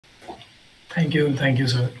Thank you,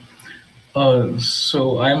 sir.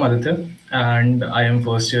 So I am Aditya, and I am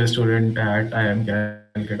first year student at IIM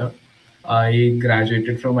Calcutta. I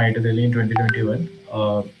graduated from IIT Delhi in 2021.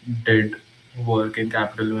 Did work in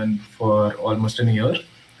Capital One for almost a year,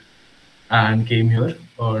 and came here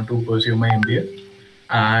to pursue my MBA.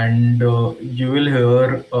 And you will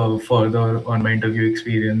hear further on my interview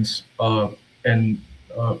experience in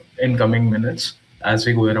in coming minutes as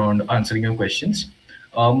we go around answering your questions.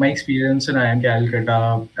 My experience in IIM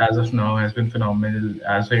Calcutta as of now has been phenomenal.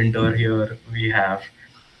 As we enter here, we have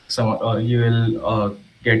some. You will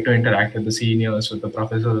get to interact with the seniors, with the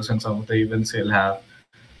professors, and some of the events you'll have.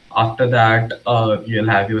 After that, you'll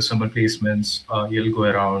have your summer placements. You'll go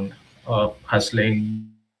around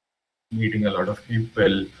hustling, meeting a lot of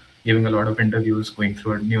people, giving a lot of interviews, going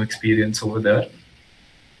through a new experience over there.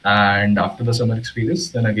 And after the summer experience,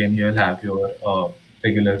 then again you'll have your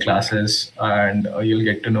regular classes, and you'll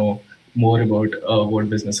get to know more about what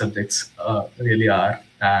business subjects really are,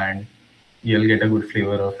 and you'll get a good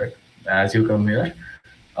flavor of it as you come here.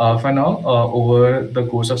 For now, over the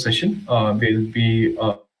course of session, we'll be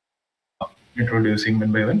introducing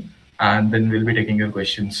one by one, and then we'll be taking your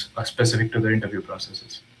questions specific to the interview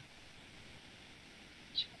processes.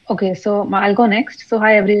 Okay, so I'll go next. So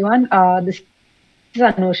hi everyone, this is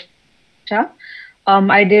Anusha.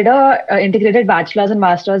 I did a integrated bachelor's and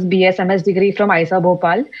master's BS MS degree from IISA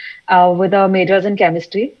Bhopal with a majors in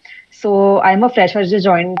chemistry. So I'm a fresh, I just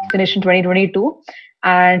joined, finished in 2022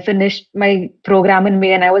 and finished my program in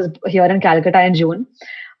May, and I was here in Calcutta in June.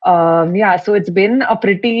 Yeah, so it's been a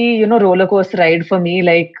pretty, roller coaster ride for me.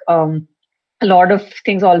 Like a lot of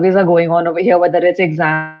things always are going on over here, whether it's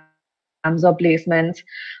exams or placements,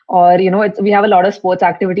 or we have a lot of sports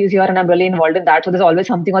activities here, and I'm really involved in that. So there's always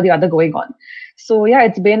something or the other going on. So yeah,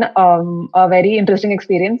 it's been a very interesting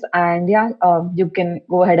experience, and yeah, you can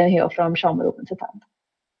go ahead and hear from Shoumorup and Siddhant.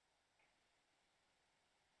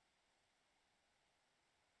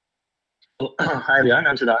 Hi everyone,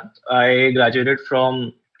 I'm Siddhant. I graduated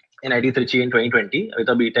from NIT Trichy in 2020 with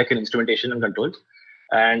a BTech in Instrumentation and Controls.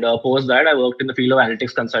 And post that, I worked in the field of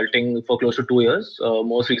analytics consulting for close to 2 years,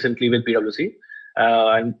 most recently with PwC,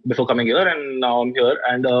 and before coming here, and now I'm here.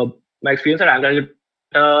 And my experience at Calcutta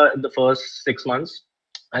in the first 6 months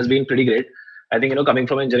has been pretty great. I think, coming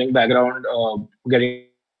from an engineering background, getting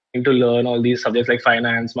to learn all these subjects like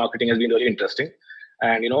finance, marketing has been really interesting.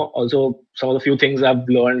 And also some of the few things I've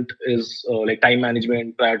learned is like time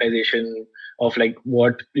management, prioritization of like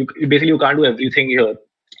what you basically you can't do everything here.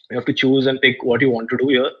 You have to choose and pick what you want to do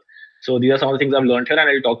here. So these are some of the things I've learned here, and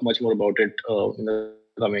I'll talk much more about it in the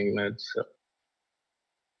coming minutes.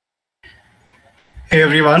 Hey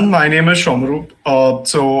everyone, my name is Shoumorup.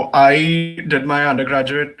 So I did my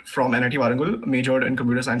undergraduate from NIT Warangal, majored in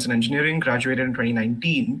computer science and engineering, graduated in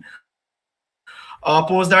 2019.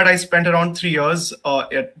 Post that, I spent around 3 years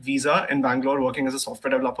at Visa in Bangalore working as a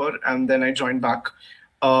software developer, and then I joined back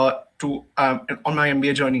on my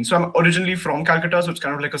MBA journey. So I'm originally from Calcutta, so it's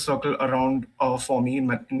kind of like a circle around for me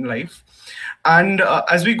in life. And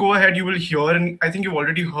as we go ahead, you will hear, and I think you've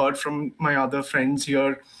already heard from my other friends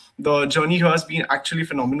here, the journey here has been actually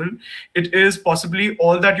phenomenal. It is possibly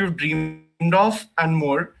all that you've dreamed of and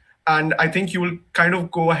more. And I think you will kind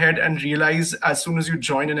of go ahead and realize as soon as you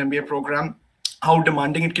join an MBA program how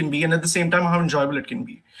demanding it can be, and at the same time, how enjoyable it can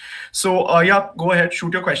be. So yeah, go ahead,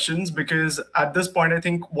 shoot your questions, because at this point, I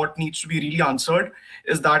think what needs to be really answered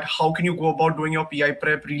is that how can you go about doing your PI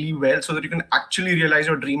prep really well so that you can actually realize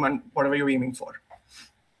your dream and whatever you're aiming for.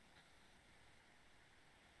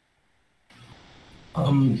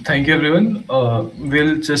 Thank you, everyone.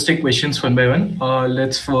 We'll just take questions one by one.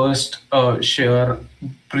 Let's first share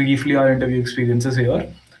briefly our interview experiences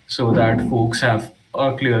here so that folks have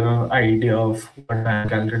a clearer idea of what a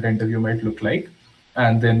Calcutta interview might look like,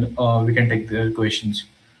 and then we can take their questions.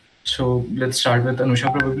 So let's start with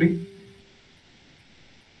Anusha, probably.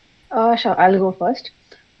 Sure, I'll go first.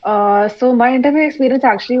 So my interview experience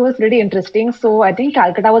actually was pretty interesting. So I think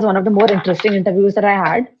Calcutta was one of the more interesting interviews that I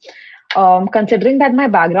had. Considering that my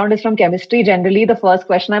background is from chemistry, generally the first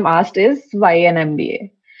question I'm asked is why an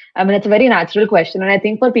MBA? I mean, it's a very natural question, and I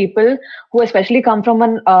think for people who especially come from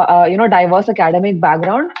an diverse academic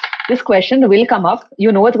background, this question will come up.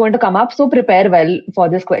 You know it's going to come up, so prepare well for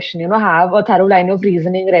this question. Have a thorough line of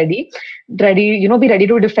reasoning ready. Be ready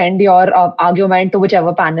to defend your argument to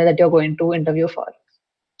whichever panel that you're going to interview for.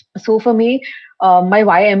 So for me, my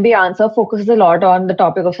why MBA answer focuses a lot on the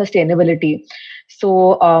topic of sustainability.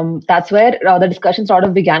 So that's where the discussion sort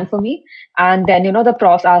of began for me. And then, the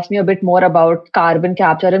profs asked me a bit more about carbon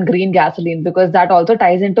capture and green gasoline, because that also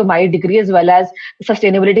ties into my degree as well as the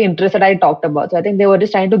sustainability interest that I talked about. So I think they were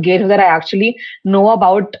just trying to gauge whether I actually know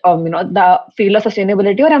about, the field of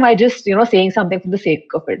sustainability, or am I just, saying something for the sake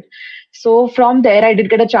of it. So from there, I did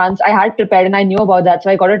get a chance. I had prepared and I knew about that. So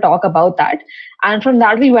I got to talk about that. And from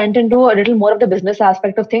that, we went into a little more of the business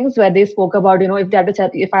aspect of things, where they spoke about, if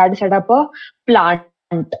I had to set up a plant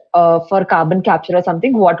for carbon capture or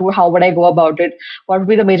something, how would I go about it? What would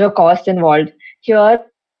be the major costs involved? Here,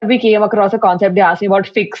 we came across a concept. They asked me about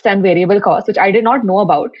fixed and variable costs, which I did not know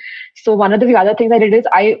about. So one of the other things I did is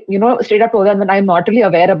I, straight up told them that I'm not really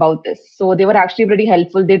aware about this. So they were actually pretty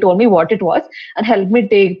helpful. They told me what it was and helped me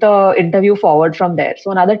take the interview forward from there. So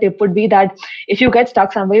another tip would be that if you get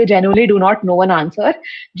stuck somewhere, you genuinely do not know an answer,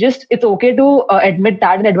 just it's okay to admit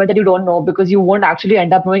that and admit that you don't know, because you won't actually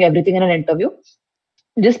end up knowing everything in an interview.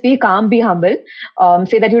 Just be calm, be humble,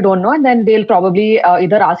 say that you don't know, and then they'll probably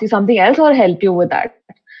either ask you something else or help you with that.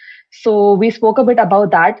 So we spoke a bit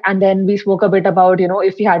about that, and then we spoke a bit about,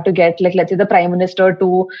 if we had to get, like, let's say the prime minister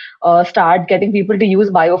to start getting people to use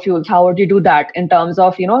biofuels, how would you do that in terms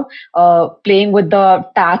of, playing with the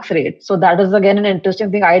tax rate? So that was again an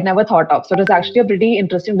interesting thing I had never thought of. So it was actually a pretty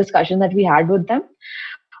interesting discussion that we had with them.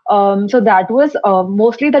 So that was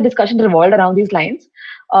mostly the discussion revolved around these lines.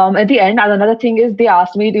 At the end, and another thing is they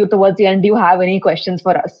asked me towards the end, do you have any questions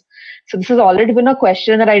for us? So this has already been a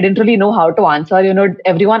question that I didn't really know how to answer.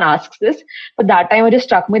 Everyone asks this, but that time it just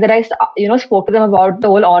struck me that I, spoke to them about the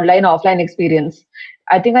whole online offline experience.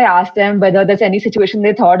 I think I asked them whether there's any situation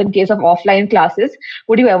they thought in case of offline classes,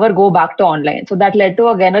 would you ever go back to online? So that led to,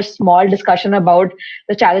 again, a small discussion about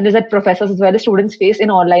the challenges that professors as well as students face in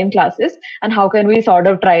online classes and how can we sort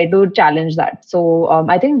of try to challenge that. So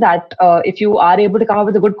I think that if you are able to come up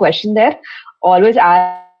with a good question there, always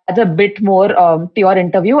adds a bit more to your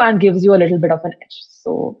interview and gives you a little bit of an edge.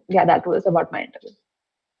 So yeah, that was about my interview.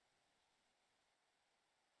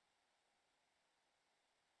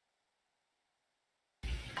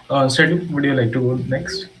 Siddhant, would you like to go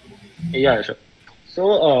next? Yeah, sure.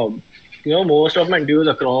 So, most of my interviews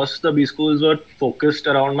across the B schools were focused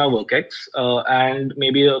around my work ex and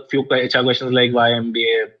maybe a few HR questions like why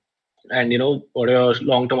MBA and, what are your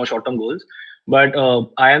long-term or short-term goals. But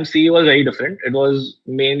IIMC was very different. It was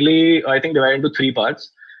mainly, I think, divided into three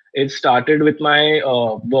parts. It started with my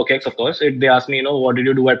work ex, of course. They asked me, what did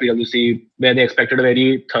you do at PwC, where they expected a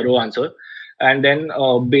very thorough answer. And then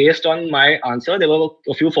based on my answer, there were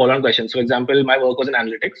a few follow-on questions. For example, my work was in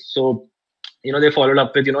analytics. So, they followed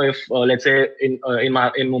up with, if let's say in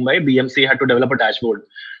Mumbai, BMC had to develop a dashboard,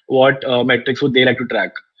 what metrics would they like to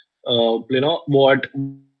track?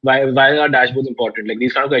 Why are dashboards important? Like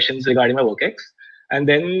these kind of questions regarding my work ex. And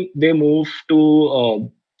then they moved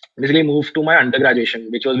to my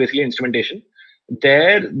undergraduation, which was basically instrumentation.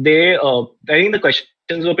 There, I think the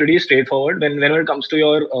questions were pretty straightforward. Whenever it comes to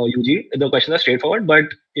your UG, the questions are straightforward, but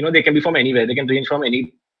they can be from anywhere. They can range from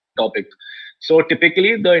any topic. So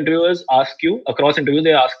typically, the interviewers ask you across interviews.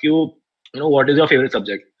 They ask you, what is your favorite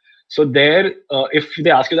subject? So there, if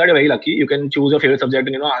they ask you that, you're very lucky. You can choose your favorite subject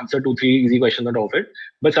and answer 2-3 easy questions on top of it.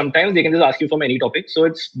 But sometimes they can just ask you from any topic. So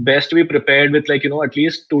it's best to be prepared with at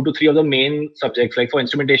least 2 to 3 of the main subjects. Like for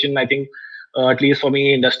instrumentation, I think at least for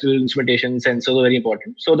me, industrial instrumentation, sensors are very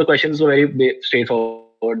important. So the questions were very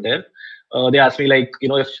straightforward there. They asked me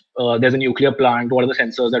if there's a nuclear plant, what are the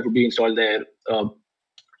sensors that would be installed there? What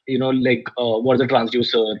is a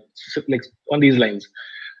transducer? Like on these lines.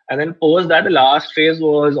 And then post that, the last phase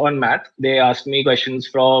was on math. They asked me questions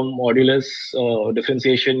from modulus,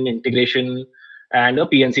 differentiation, integration, and a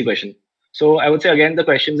PNC question. So I would say again, the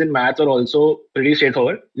questions in math are also pretty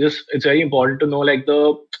straightforward. Just it's very important to know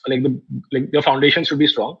the foundation should be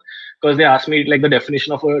strong, because they asked me the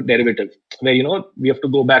definition of a derivative, where we have to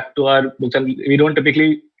go back to our books and we don't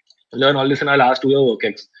typically learn all this in our last 2-year work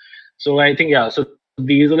ex. So I think so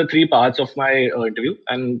these are the 3 parts of my interview,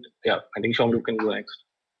 and I think Shoumorup can go next.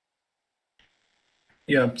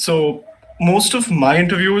 Yeah, so most of my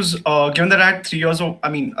interviews, given that I had 3 years of,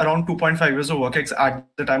 around 2.5 years of work ex at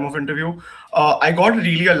the time of interview, I got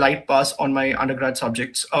really a light pass on my undergrad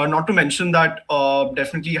subjects. Not to mention that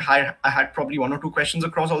definitely I had probably 1 or 2 questions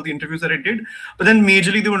across all the interviews that I did, but then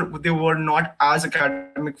majorly they were not as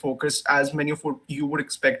academic focused as many of what you would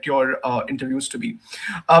expect your interviews to be.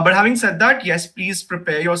 But having said that, yes, please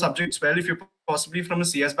prepare your subjects well. If you're possibly from a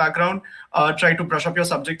CS background, try to brush up your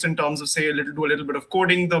subjects in terms of, say, do a little bit of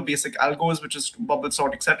coding, the basic algos, which is bubble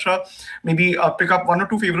sort, etc. Maybe pick up 1 or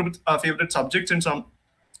 2 favorite subjects in some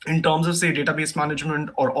in terms of, say, database management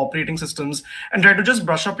or operating systems, and try to just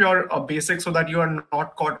brush up your basics so that you are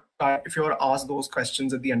not caught if you're asked those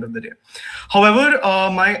questions at the end of the day. However,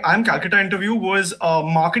 my IIM Calcutta interview was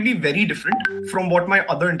markedly very different from what my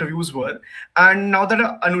other interviews were. And now that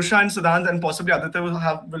Anusha and Siddhant and possibly Aditya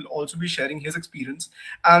will also be sharing his experience,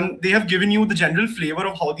 and they have given you the general flavor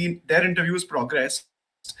of how their interviews progressed,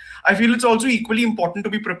 I feel it's also equally important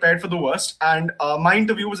to be prepared for the worst. And my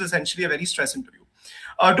interview was essentially a very stress interview.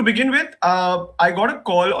 To begin with, I got a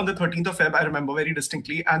call on the 13th of Feb, I remember very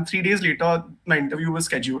distinctly, and 3 days later, my interview was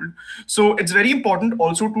scheduled. So it's very important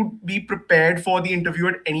also to be prepared for the interview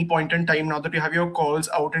at any point in time now that you have your calls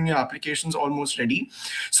out and your applications almost ready.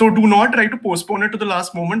 So do not try to postpone it to the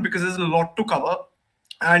last moment, because there's a lot to cover,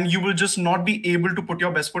 and you will just not be able to put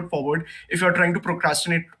your best foot forward if you're trying to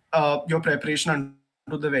procrastinate your preparation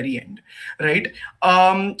to the very end, right?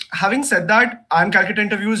 Having said that, IIM Calcutta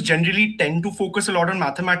interviews generally tend to focus a lot on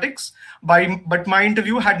mathematics, but my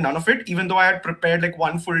interview had none of it, even though I had prepared like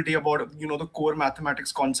one full day about, the core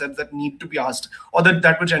mathematics concepts that need to be asked, or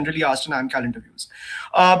that were generally asked in IIM Cal interviews.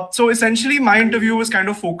 So essentially, my interview was kind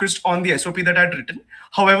of focused on the SOP that I had written.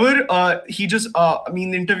 However, the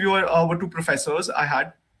interviewer were two professors I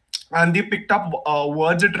had, and they picked up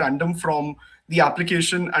words at random from the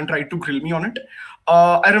application and tried to grill me on it.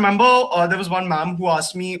 I remember there was one ma'am who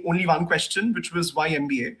asked me only one question, which was why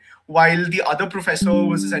MBA, while the other professor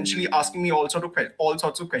was essentially asking me all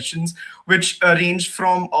sorts of questions, which ranged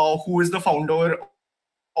from who is the founder,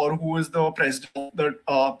 or who is the president,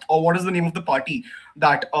 or what is the name of the party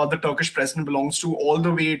that the Turkish president belongs to, all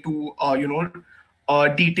the way to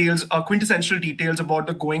quintessential details about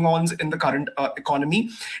the going-ons in the current economy.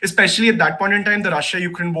 Especially at that point in time, the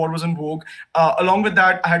Russia-Ukraine war was in vogue. Along with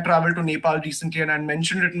that, I had traveled to Nepal recently, and I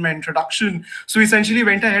mentioned it in my introduction. So essentially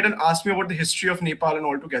went ahead and asked me about the history of Nepal and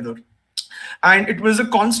all together. And it was a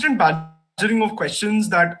constant badgering of questions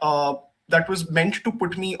that was meant to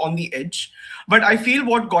put me on the edge. But I feel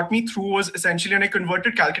what got me through was essentially, and I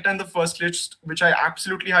converted Calcutta in the first list, which I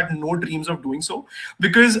absolutely had no dreams of doing so,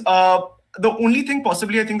 because the only thing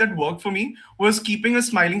possibly I think that worked for me was keeping a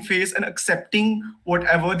smiling face and accepting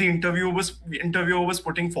whatever the interviewer was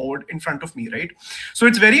putting forward in front of me, right? So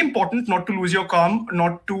it's very important not to lose your calm,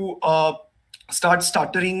 not to start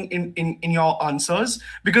stuttering in your answers,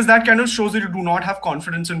 because that kind of shows that you do not have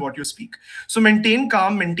confidence in what you speak. So maintain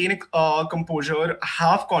calm, maintain composure,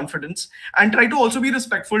 have confidence, and try to also be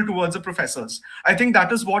respectful towards the professors. I think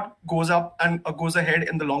that is what goes up and goes ahead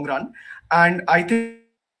in the long run. And I think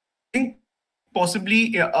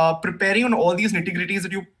possibly preparing on all these nitty-gritties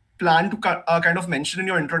that you plan to kind of mention in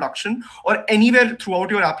your introduction or anywhere throughout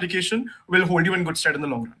your application will hold you in good stead in the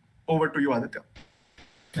long run. Over to you, Aditya.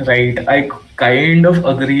 Right. I kind of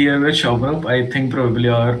agree here with Shoumorup. I think probably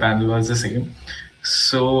our panel was the same.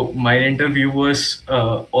 So my interview was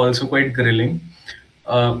also quite grilling.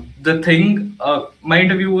 My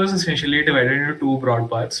interview was essentially divided into two broad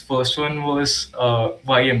parts. First one was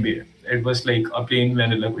why MBA. It was like a plain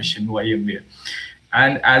vanilla question, why MBA.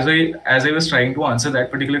 And as I was trying to answer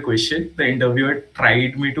that particular question, the interviewer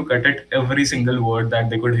tried me to cut at every single word that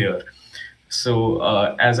they could hear. So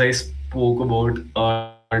as I spoke about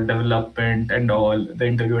development and all, the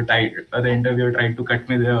interviewer tried to cut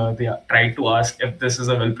me there. They tried to ask if this is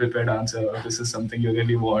a well-prepared answer, or this is something you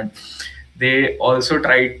really want. They also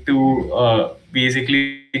tried to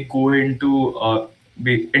basically go into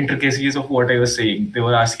intricacies of what I was saying. They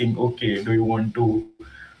were asking, okay, do you want to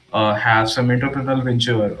have some entrepreneurial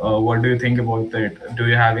venture? What do you think about that? Do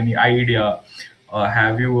you have any idea?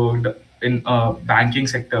 Have you worked in banking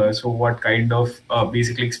sector? So what kind of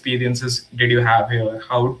basically experiences did you have here?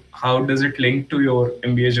 How does it link to your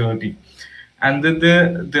MBA journey? And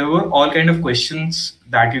there were all kind of questions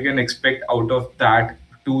that you can expect out of that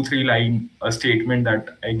 2-3 line statement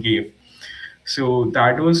that I gave. So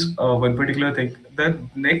that was one particular thing. The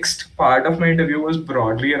next part of my interview was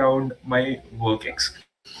broadly around my workings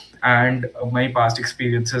and my past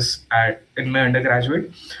experiences in my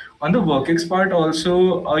undergraduate. On the workings part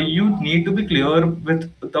also, you need to be clear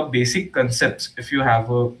with the basic concepts if you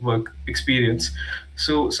have a work experience.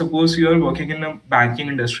 So suppose you are working in a banking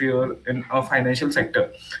industry or in a financial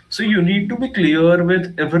sector. So you need to be clear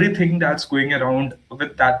with everything that's going around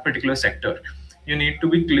with that particular sector. You need to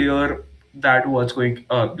be clear that what's going,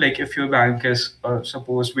 like if your bank is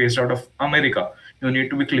suppose based out of America, you need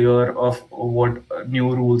to be clear of what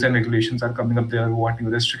new rules and regulations are coming up there, what new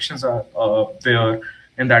restrictions are there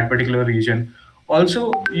in that particular region.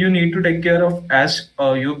 Also, you need to take care of, as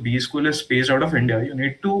your B school is based out of India, you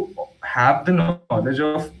need to have the knowledge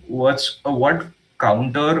of what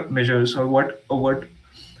counter measures or what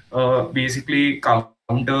basically counter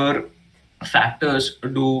counter factors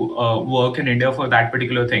do work in India for that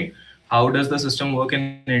particular thing. How does the system work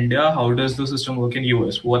in India? How does the system work in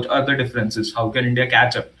US? What are the differences? How can India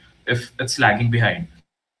catch up if it's lagging behind?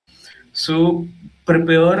 So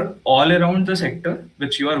prepare all around the sector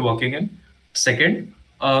which you are working in. Second,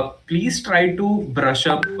 please try to brush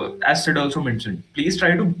up, as Sid also mentioned, please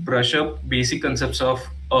try to brush up basic concepts of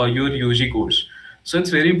your UG course. So it's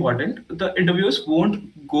very important. The interviewers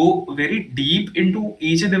won't go very deep into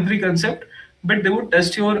each and every concept, but they would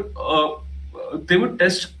test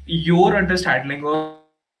your understanding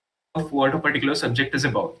of what a particular subject is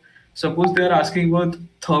about. Suppose they are asking about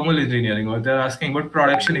thermal engineering or they are asking about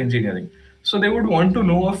production engineering. So they would want to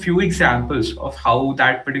know a few examples of how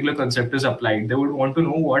that particular concept is applied. They would want to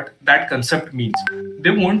know what that concept means.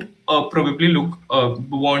 They won't probably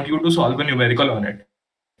want you to solve a numerical on it.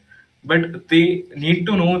 But they need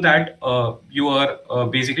to know that you are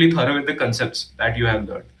basically thorough with the concepts that you have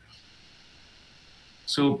learned.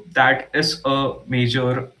 So that is a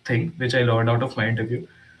major thing which I learned out of my interview.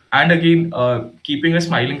 And again, keeping a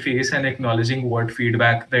smiling face and acknowledging what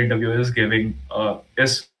feedback the interviewer is giving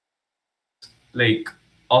is like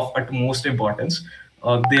of utmost importance.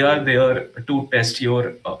 They are there to test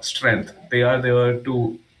your strength. They are there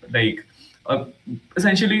to like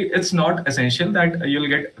essentially, it's not essential that you'll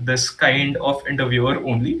get this kind of interviewer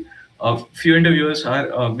only. Few interviewers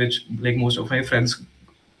are which like most of my friends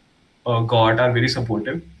got are very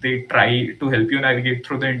supportive. They try to help you navigate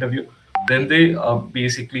through the interview. Then they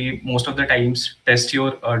basically most of the times test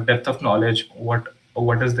your depth of knowledge, what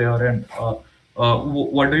is there, and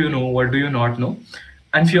what do you know, what do you not know.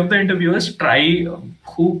 And few of the interviewers try,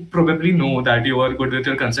 who probably know that you are good with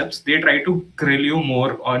your concepts, they try to grill you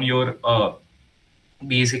more on your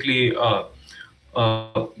basically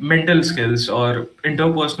mental skills or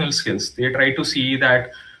interpersonal skills. They try to see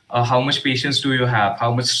that how much patience do you have,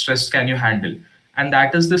 how much stress can you handle, and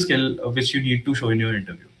that is the skill which you need to show in your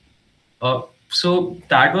interview. So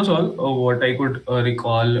that was all what I could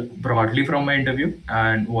recall broadly from my interview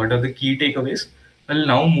and what are the key takeaways. We'll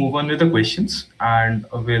now move on with the questions and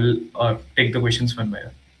we'll take the questions one by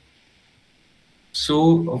one.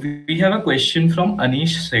 So we have a question from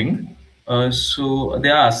Anish Singh. So they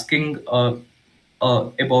are asking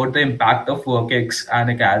about the impact of WorkX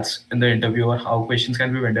and ACADS in the interview or how questions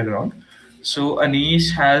can be vended around. So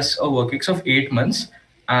Anish has a WorkX of 8 months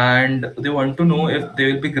and they want to know if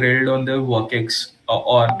they will be graded on their WorkX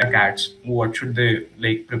or ACADS. What should they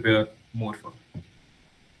like prepare more for?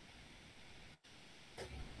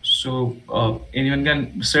 So anyone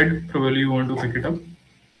can, Sid, probably you want to pick it up?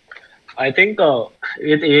 I think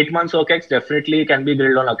with 8 months WorkX definitely can be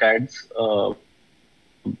grilled on ACADS.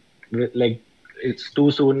 Like it's too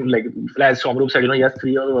soon. Like as Shoumorup said, he has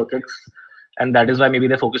 3 years WorkX, and that is why maybe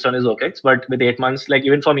they focused on his WorkX. But with 8 months, like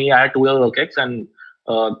even for me, I had 2 years WorkX, and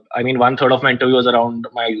I mean 1/3 of my interview was around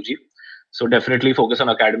my UG. So definitely focus on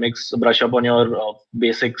academics, brush up on your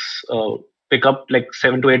basics, pick up like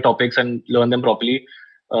 7 to 8 topics and learn them properly.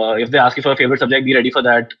 If they ask you for a favorite subject, be ready for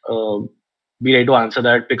that. Be ready to answer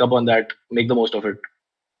that, pick up on that, make the most of it.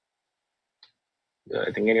 Yeah,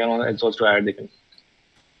 I think anyone else wants to add, they can.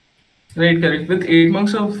 Right, correct. With 8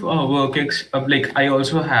 months of WorkX, like I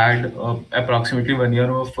also had approximately 1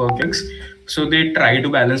 year of WorkX. So they try to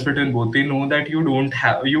balance between both. They know that you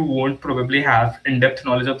won't probably have in-depth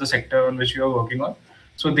knowledge of the sector on which you are working on.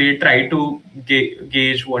 So they try to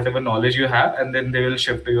gauge whatever knowledge you have, and then they will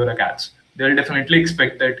shift to your ACADS. They'll definitely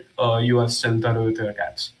expect that you are still thorough with your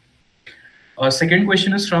ACADS. Second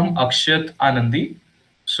question is from Akshat Anandi.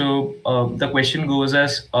 So the question goes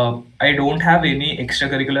as, I don't have any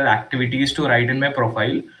extracurricular activities to write in my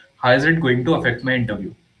profile. How is it going to affect my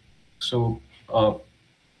interview? So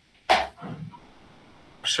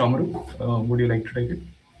Shoumorup, would you like to take it?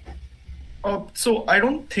 So I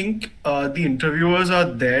don't think the interviewers are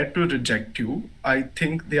there to reject you. I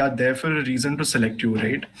think they are there for a reason to select you,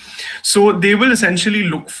 right? So they will essentially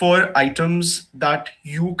look for items that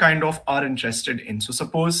you kind of are interested in. So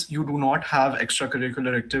suppose you do not have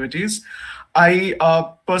extracurricular activities. I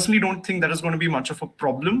personally don't think that is going to be much of a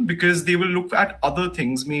problem because they will look at other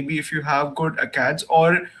things. Maybe if you have good ACADS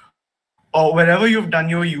or wherever you've done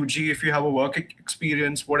your UG, if you have a work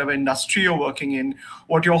experience, whatever industry you're working in,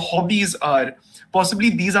 what your hobbies are, possibly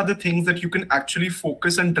these are the things that you can actually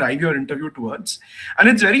focus and drive your interview towards. And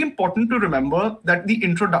it's very important to remember that the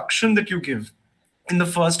introduction that you give in the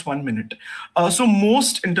first 1 minute. So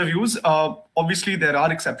most interviews, obviously there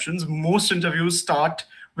are exceptions, most interviews start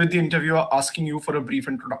with the interviewer asking you for a brief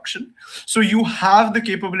introduction. So you have the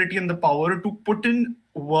capability and the power to put in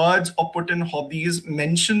words or put in hobbies,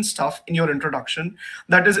 mention stuff in your introduction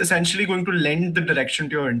that is essentially going to lend the direction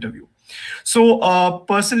to your interview. So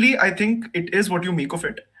personally, I think it is what you make of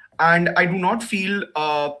it. And I do not feel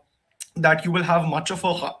that you will have much of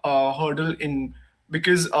a hurdle in,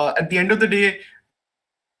 because at the end of the day,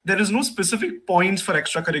 there is no specific points for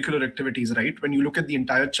extracurricular activities, right? When you look at the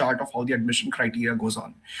entire chart of how the admission criteria goes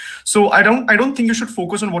on. So I don't think you should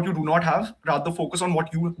focus on what you do not have, rather focus on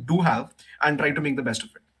what you do have and try to make the best of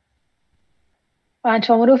it. And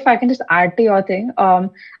Shoumorup, if I can just add to your thing,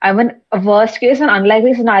 I mean, a worst case and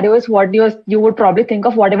unlikely scenario is what you would probably think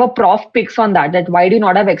of whatever prof picks on that why do you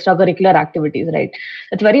not have extracurricular activities, right?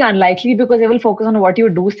 It's very unlikely because they will focus on what you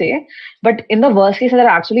do say. But in the worst case that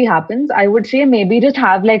actually happens, I would say maybe just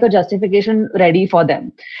have like a justification ready for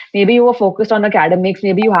them. Maybe you were focused on academics,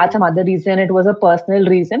 maybe you had some other reason, it was a personal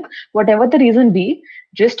reason, whatever the reason be,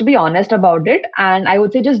 just be honest about it. And I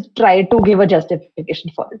would say just try to give a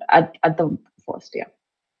justification for it at the first, yeah.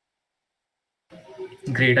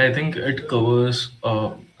 Great. I think it covers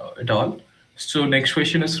it all. So next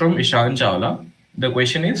question is from Ishan Chawla. The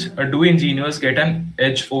question is, do engineers get an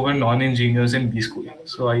edge over non-engineers in B school?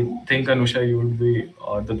 So I think, Anusha, you would be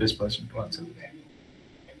the best person to answer this.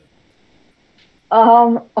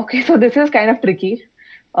 Okay, so this is kind of tricky.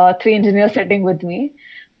 3 engineers sitting with me.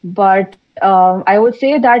 But I would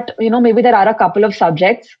say that, maybe there are a couple of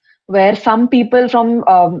subjects where some people from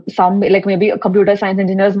some, like maybe computer science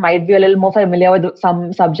engineers might be a little more familiar with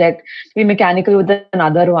some subject, maybe mechanical with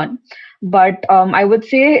another one. But I would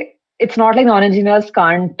say it's not like non-engineers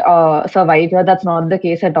can't survive here. That's not the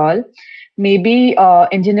case at all. Maybe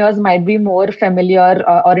engineers might be more familiar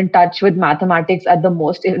or in touch with mathematics at the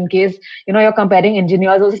most, in case, you're comparing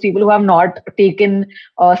engineers versus people who have not taken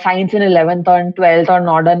science in 11th or 12th or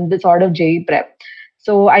not done this sort of JEE prep.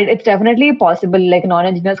 So it's definitely possible, like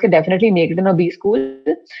non-engineers can definitely make it in a B school.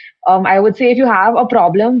 I would say if you have a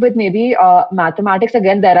problem with maybe mathematics,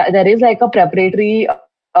 again, there is like a preparatory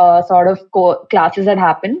sort of classes that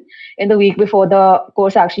happen in the week before the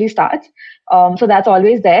course actually starts. So that's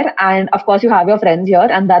always there. And of course, you have your friends here,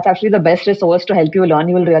 and that's actually the best resource to help you learn.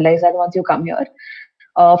 You will realize that once you come here.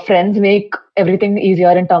 Friends make everything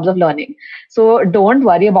easier in terms of learning. So don't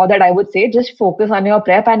worry about that. I would say just focus on your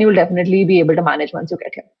prep and you'll definitely be able to manage once you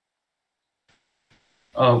get here.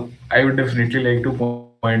 I would definitely like to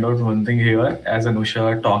point out one thing here, as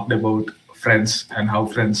Anusha talked about friends and how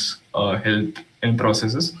friends help in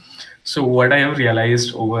processes. So what I have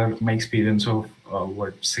realized over my experience of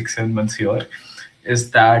 6-7 months here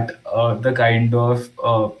is that the kind of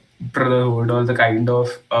brotherhood or the kind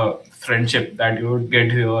of friendship that you would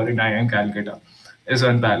get here in IIM Calcutta is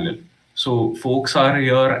unparalleled. So folks are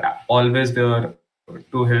here always there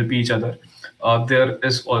to help each other. There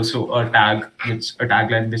is also a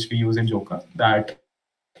tagline which we use in Joka, that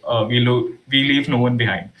we leave no one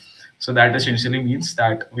behind. So that essentially means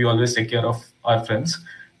that we always take care of our friends,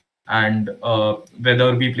 and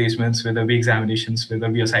whether be placements, whether be examinations, whether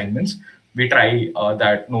be assignments, we try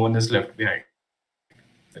that no one is left behind.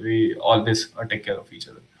 We always take care of each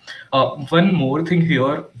other. One more thing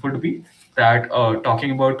here would be that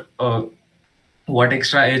talking about what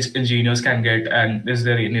extra edge engineers can get, and is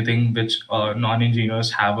there anything which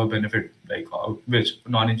non-engineers have a benefit, like which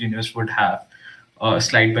non-engineers would have a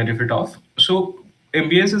slight benefit of. So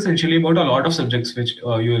MBA is essentially about a lot of subjects which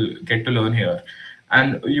you will get to learn here.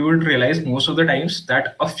 And you would realize most of the times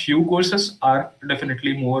that a few courses are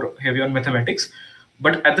definitely more heavy on mathematics,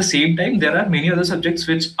 but at the same time, there are many other subjects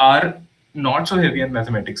which are not so heavy on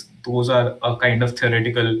mathematics. Those are a kind of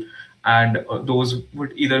theoretical, and those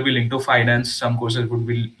would either be linked to finance, some courses would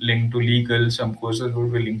be linked to legal, some courses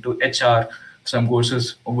would be linked to HR, some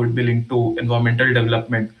courses would be linked to environmental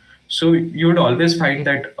development. So you would always find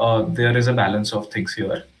that there is a balance of things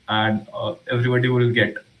here, and everybody will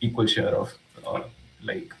get equal share of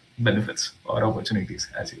like benefits or opportunities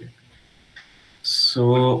as you get.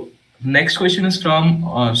 So next question is from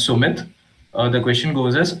Sumit. The question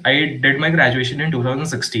goes as, I did my graduation in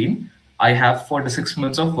 2016. I have 46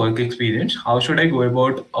 months of work experience. How should I go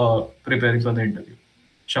about preparing for the interview?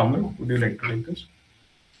 Shoumorup, would you like to take this?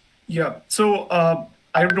 Yeah, so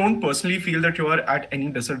I don't personally feel that you are at any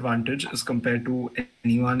disadvantage as compared to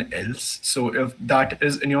anyone else. So if that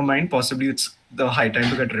is in your mind, possibly it's the high time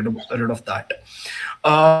to get rid of that.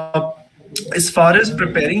 As far as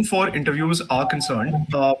preparing for interviews are concerned,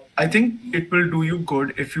 I think it will do you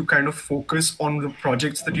good if you kind of focus on the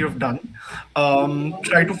projects that you have done.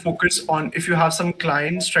 Try to focus on, if you have some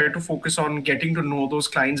clients, try to focus on getting to know those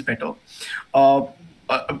clients better.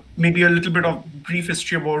 maybe a little bit of brief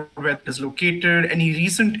history about where it is located, any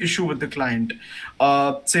recent issue with the client.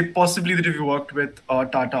 Say possibly that if you worked with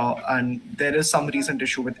Tata and there is some recent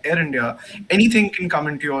issue with Air India, anything can come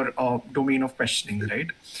into your domain of questioning, right?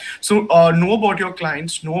 So know about your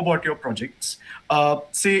clients, know about your projects.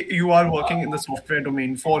 Say you are working in the software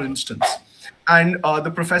domain, for instance, and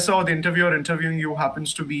the professor or the interviewer interviewing you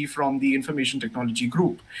happens to be from the information technology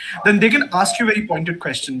group, then they can ask you very pointed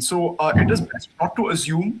questions. So it is best not to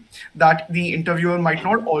assume that the interviewer might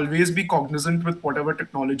not always be cognizant with whatever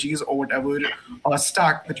technologies or whatever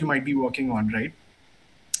stack that you might be working on, right?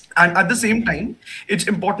 And at the same time, it's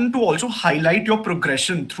important to also highlight your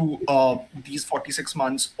progression through these 46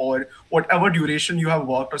 months or whatever duration you have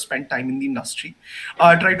worked or spent time in the industry.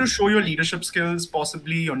 Try to show your leadership skills,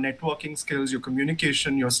 possibly your networking skills, your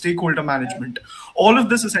communication, your stakeholder management. All of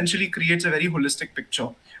this essentially creates a very holistic picture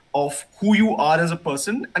of who you are as a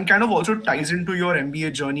person and kind of also ties into your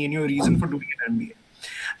MBA journey and your reason for doing an MBA.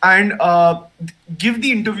 And give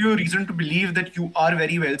the interviewer a reason to believe that you are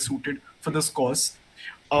very well suited for this course.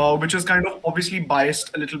 Which is kind of obviously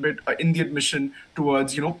biased a little bit in the admission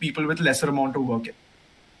towards, people with lesser amount of work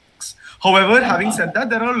ethics. However, having said that,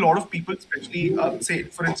 there are a lot of people, especially say,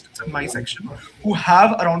 for instance, in my section, who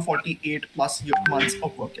have around 48 plus months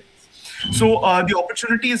of work ethics. So the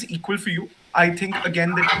opportunity is equal for you. I think,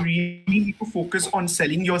 again, that you really need to focus on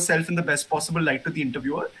selling yourself in the best possible light to the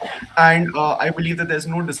interviewer. And I believe that there's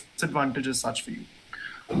no disadvantage as such for you.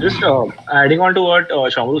 Just adding on to what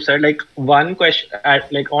Shoumorup said, like one question,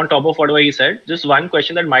 like on top of whatever he said, just one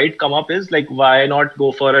question that might come up is like, why not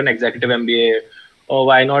go for an executive MBA or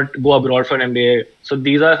why not go abroad for an MBA? So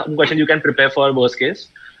these are some questions you can prepare for worst case.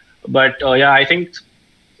 But yeah, I think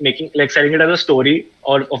selling it as a story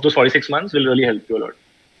of those 46 months will really help you a lot.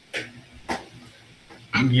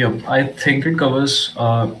 Yep, I think it covers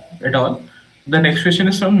it all. The next question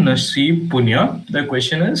is from Naseeb Punya. The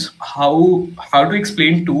question is how to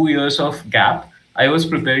explain 2 years of gap. I was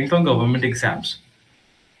preparing for government exams.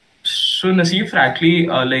 So Naseeb, frankly,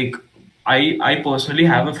 I personally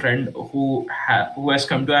have a friend who has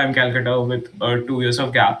come to IIM Calcutta with 2 years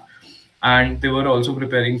of gap, and they were also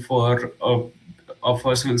preparing for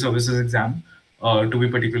a civil services exam, to be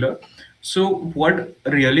particular. So what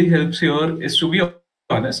really helps here is to be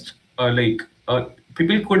honest.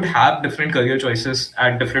 People could have different career choices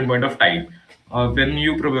at different point of time. When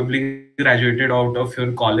you probably graduated out of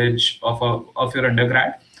your college, of your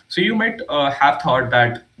undergrad, so you might have thought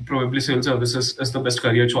that probably civil services is the best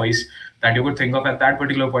career choice that you could think of at that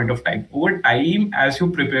particular point of time. Over time, as you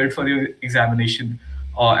prepared for your examination,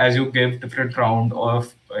 as you gave different round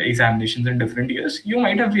of examinations in different years, you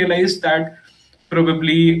might have realized that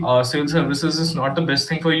probably civil services is not the best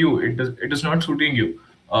thing for you. It is not suiting you.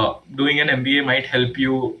 Doing an MBA might help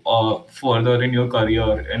you further in your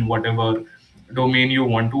career in whatever domain you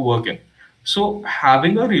want to work in. So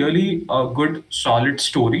having a really good, solid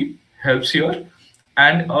story helps here.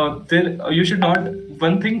 And you should not.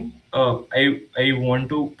 One thing I want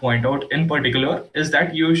to point out in particular is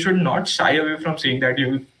that you should not shy away from saying that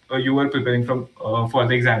you were preparing for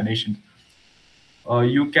the examination.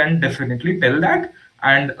 You can definitely tell that.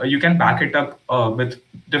 And you can back it up with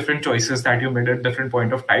different choices that you made at different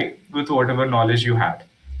point of time with whatever knowledge you had.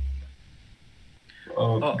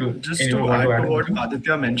 Just to add to what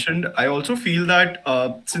Aditya mentioned, I also feel that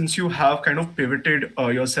since you have kind of pivoted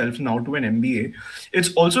yourself now to an MBA,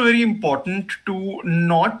 it's also very important to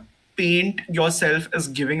not paint yourself as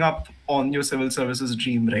giving up on your civil services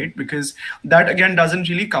dream, right? Because that again doesn't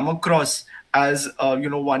really come across as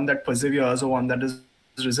one that perseveres or one that is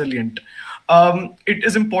resilient. It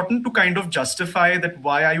is important to kind of justify that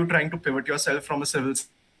why are you trying to pivot yourself from a civil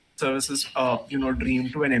services dream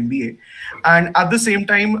to an MBA, and at the same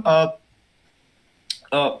time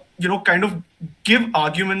kind of give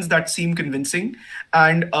arguments that seem convincing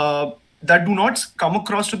and that do not come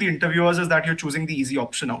across to the interviewers as that you're choosing the easy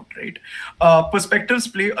option out, right? Perspectives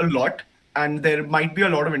play a lot. And there might be a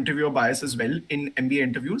lot of interviewer bias as well in MBA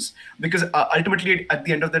interviews, because ultimately at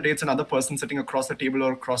the end of the day, it's another person sitting across the table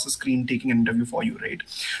or across the screen taking an interview for you, right?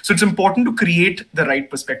 So it's important to create the right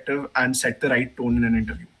perspective and set the right tone in an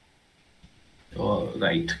interview.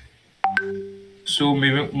 Right. So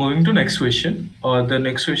moving to next question. The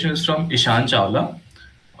next question is from Ishan Chawla.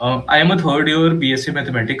 I am a third year BSc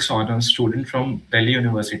Mathematics honors student from Delhi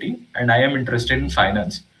University, and I am interested in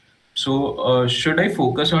finance. So should I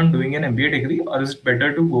focus on doing an MBA degree, or is it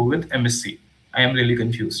better to go with MSc? I am really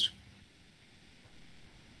confused.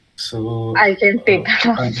 So I can take that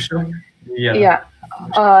on. Anusha? Yeah. Yeah.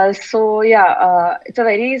 It's a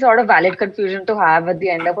very sort of valid confusion to have at the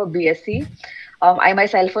end of a BSc. I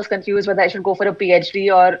myself was confused whether I should go for a PhD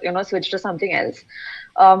or switch to something else.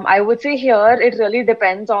 I would say here it really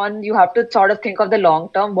depends on, you have to sort of think of the long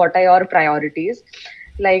term. What are your priorities?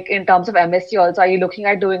 Like in terms of MSc also, are you looking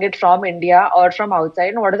at doing it from India or from outside?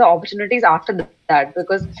 And what are the opportunities after that?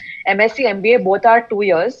 Because MSc, MBA both are 2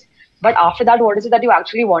 years. But after that, what is it that you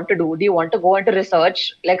actually want to do? Do you want to go into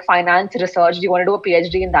research, like finance research? Do you want to do a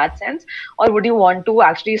PhD in that sense? Or would you want to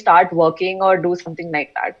actually start working or do something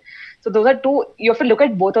like that? So those are two, you have to look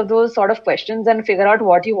at both of those sort of questions and figure out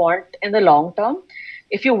what you want in the long term.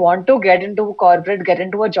 If you want to get into corporate, get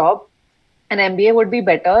into a job, an MBA would be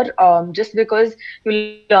better, just because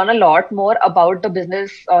you learn a lot more about the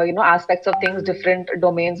business, aspects of things, different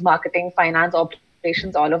domains, marketing, finance,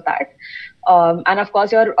 operations, all of that. And of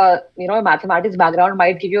course, your mathematics background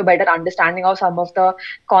might give you a better understanding of some of the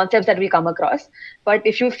concepts that we come across. But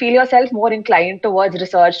if you feel yourself more inclined towards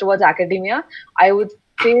research, towards academia, I would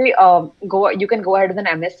say you can go ahead with an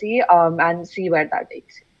MSc and see where that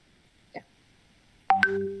takes you.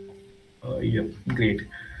 Yeah, great.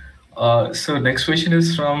 So next question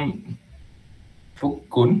is from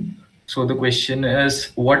Kun. So the question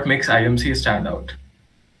is, what makes IIMC stand out?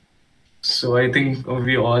 So I think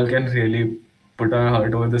we all can really put our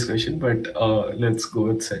heart over this question, but let's go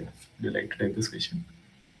with Sid. Would you like to take this question?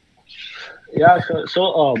 Yeah, sure.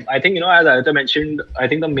 So I think, as Aditya mentioned, I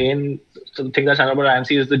think the main thing that's about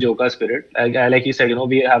IIMC is the Joka spirit. Like he said,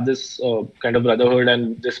 we have this kind of brotherhood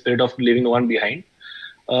and the spirit of leaving no one behind.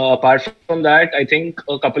 Apart from that, I think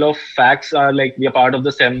a couple of facts are like we are part of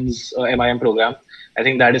the SEMS MIM program. I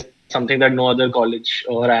think that is something that no other college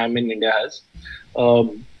or IIM in India has.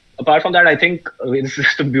 Apart from that, I think it's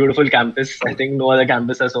just a beautiful campus. I think no other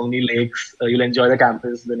campus has so many lakes. You'll enjoy the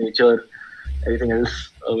campus, the nature, everything else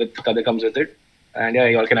that comes with it. And yeah,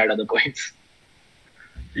 you all can add other points.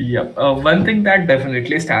 Yeah, one thing that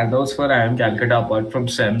definitely stands out for IIM Calcutta, apart from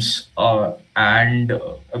SEMS and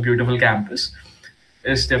a beautiful campus,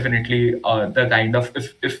 is definitely the kind of,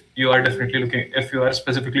 if you are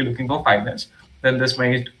specifically looking for finance, then this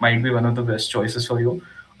might be one of the best choices for you.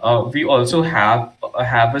 We also have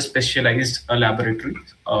a specialized laboratory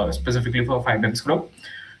specifically for finance group,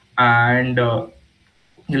 and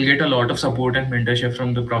you'll get a lot of support and mentorship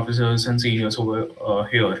from the professors and seniors over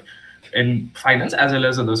here in finance as well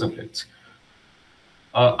as other subjects.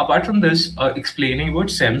 Apart from this, explaining about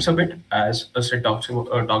SEMS a bit, as Sid talked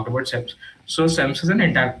about SEMS. So SEMS is an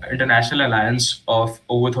international alliance of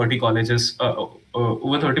over 30 colleges,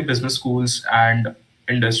 over 30 business schools and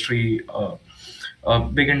industry,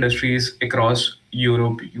 big industries across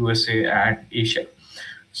Europe, USA, and Asia.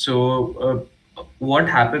 So what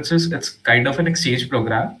happens is it's kind of an exchange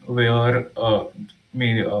program where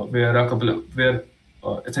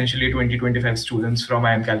essentially 20-25 students from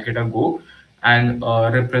IIM Calcutta go and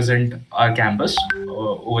represent our campus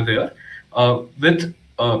over there. With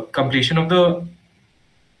completion of the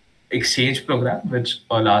exchange program, which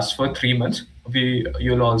lasts for 3 months,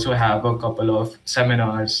 you'll also have a couple of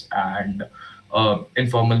seminars and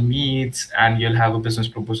informal meets, and you'll have a business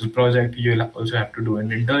proposal project. You'll also have to do an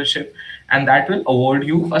internship, and that will award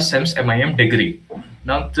you a SEMS MIM degree.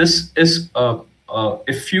 Now, this is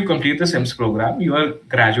if you complete the SEMS program, you are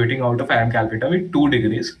graduating out of IIM Calcutta with 2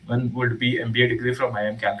 degrees. One would be MBA degree from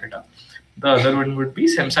IIM Calcutta. The other one would be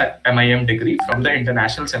SEMS MIM degree from the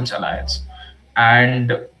International SEMS Alliance.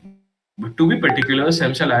 And to be particular,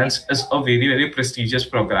 SEMS Alliance is a very, very prestigious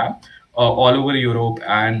program all over Europe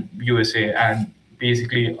and USA, and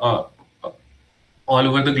basically all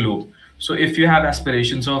over the globe. So if you have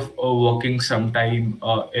aspirations of working sometime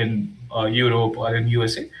in Europe or in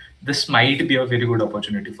USA, this might be a very good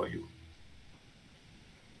opportunity for you.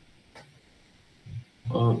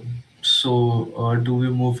 So do we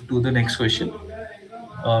move to the next question?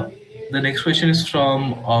 The next question is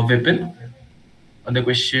from Vipin. The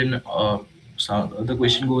question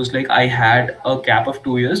goes like, I had a gap of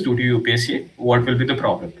 2 years due to UPSC. What will be the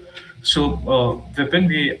problem? So Vipin,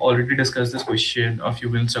 we already discussed this question a few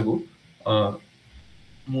minutes ago.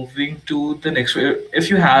 Moving to the next one, if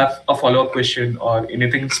you have a follow-up question or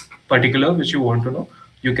anything particular which you want to know,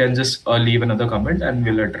 you can just leave another comment and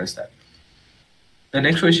we'll address that. The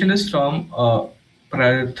next question is from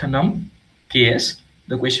Prathanam KS.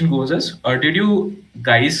 The question goes as, were you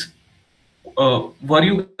guys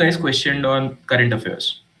questioned on current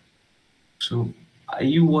affairs? So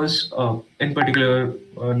I was in particular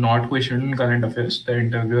not questioned in current affairs. The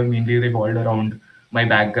interviewer mainly revolved around my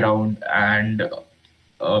background, and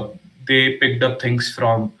they picked up things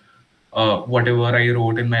from whatever I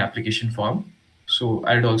wrote in my application form. So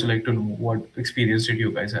I'd also like to know, what experience did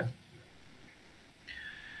you guys have?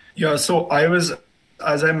 Yeah, so I was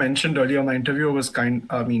as I mentioned earlier, my interview was almost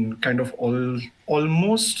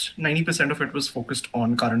 90% of it was focused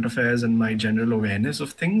on current affairs and my general awareness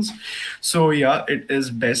of things. So yeah, it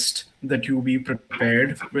is best that you be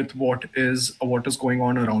prepared with what is going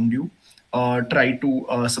on around you. Try to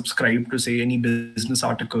subscribe to, say, any business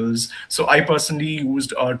articles. So I personally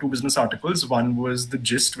used 2 business articles. One was The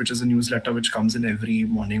Gist, which is a newsletter which comes in every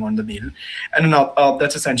morning on the mail. And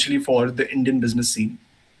that's essentially for the Indian business scene.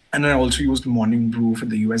 And I also used Morning Brew for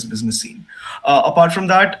the US business scene. Apart from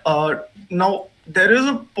that, now there is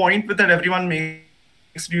a point with that everyone makes.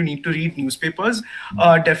 You need to read newspapers.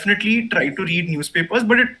 Definitely try to read newspapers,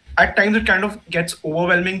 but at times it kind of gets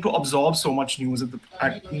overwhelming to absorb so much news in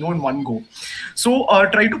one go. So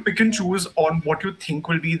try to pick and choose on what you think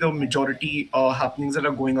will be the majority happenings that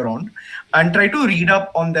are going around, and try to read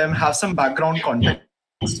up on them, have some background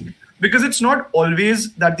context. Because it's not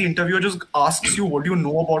always that the interviewer just asks you what do you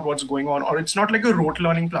know about what's going on, or it's not like a rote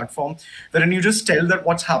learning platform wherein you just tell that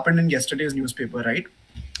what's happened in yesterday's newspaper, right?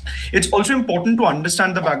 It's also important to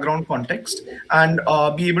understand the background context and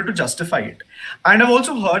be able to justify it. And I've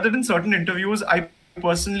also heard that in certain interviews, I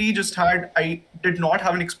personally I did not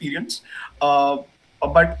have an experience, but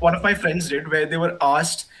one of my friends did, where they were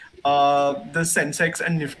asked the Sensex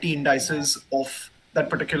and Nifty indices of that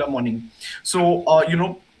particular morning. So,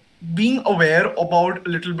 being aware about a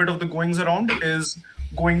little bit of the goings around is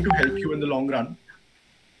going to help you in the long run.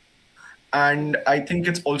 And I think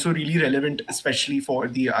it's also really relevant, especially for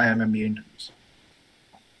the IIM MBA interviews.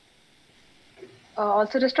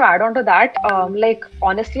 Also, just to add on to that,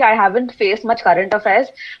 honestly, I haven't faced much current affairs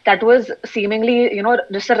that was seemingly,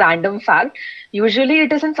 just a random fact. Usually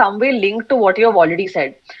it is in some way linked to what you have already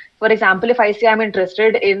said. For example, if I say I'm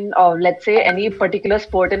interested in, let's say, any particular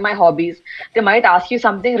sport in my hobbies, they might ask you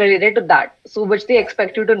something related to that, so which they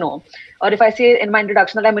expect you to know. Or if I say in my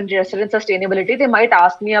introduction that I'm interested in sustainability, they might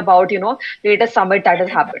ask me about, latest summit that has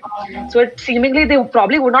happened. So seemingly they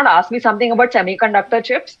probably would not ask me something about semiconductor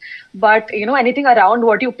chips, but anything around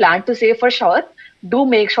what you plan to say for sure, do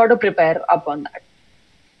make sure to prepare upon that.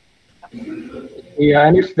 Yeah,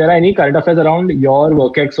 and if there are any current affairs around your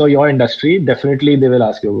workex or your industry, definitely they will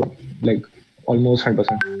ask you about, like almost 100%.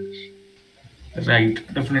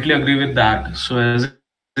 Right, definitely agree with that. So as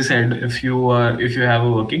I said, if you have a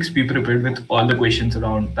workex, be prepared with all the questions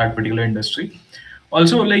around that particular industry.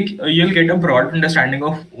 Also, you'll get a broad understanding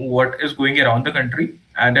of what is going around the country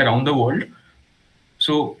and around the world.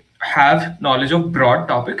 So have knowledge of broad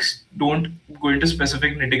topics. Don't go into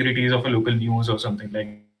specific nitty-gritties of a local news or something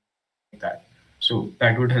like that. So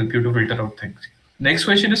that would help you to filter out things. Next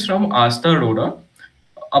question is from Asta Arora.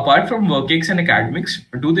 Apart from workex and academics,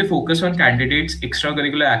 do they focus on candidates'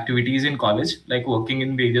 extracurricular activities in college, like working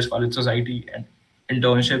in various college society and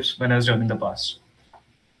internships when as done in the past?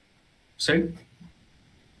 Sid?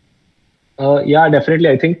 Yeah, definitely.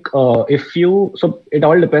 I think so it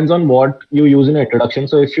all depends on what you use in your introduction.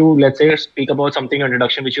 So if you, let's say, speak about something in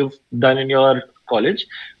introduction which you've done in your college,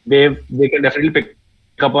 they can definitely pick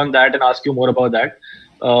up on that and ask you more about that.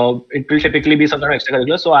 It will typically be some kind of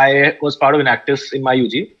extracurricular. So I was part of Enactus in my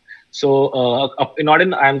UG. So not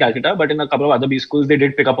in IIM Calcutta, but in a couple of other B schools, they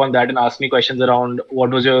did pick up on that and ask me questions around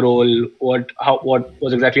what was your role, what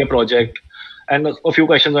was exactly a project, and a few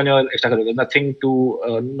questions on your extracurricular. Nothing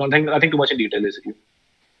too much in detail, basically.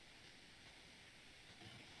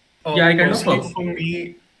 Yeah, I kind of for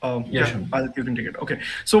me. Sure. You can take it. Okay.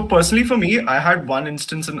 So personally for me, I had one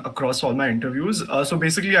instance across all my interviews. So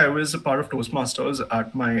basically I was a part of Toastmasters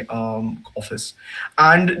at my office.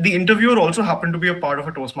 And the interviewer also happened to be a part of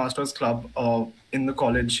a Toastmasters club in the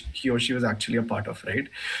college he or she was actually a part of, right?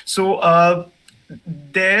 So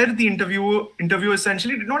there the interview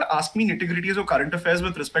essentially did not ask me nitty-gritties or current affairs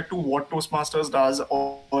with respect to what Toastmasters does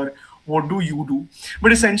or what do you do,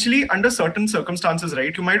 but essentially under certain circumstances,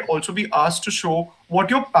 right, you might also be asked to show what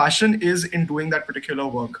your passion is in doing that particular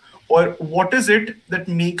work, or what is it that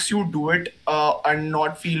makes you do it and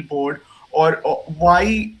not feel bored, or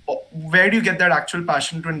where do you get that actual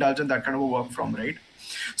passion to indulge in that kind of a work from, right?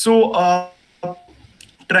 So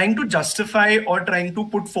trying to justify or trying to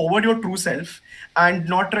put forward your true self and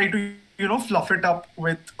not try to fluff it up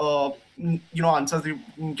with answers you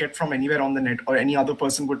can get from anywhere on the net or any other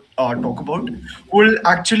person would talk about, will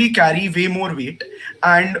actually carry way more weight.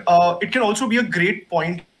 And it can also be a great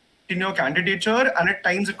point in your candidature, and at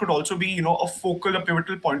times it could also be a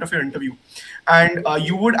pivotal point of your interview, and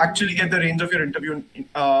you would actually get the range of your interview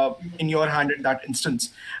in your hand in that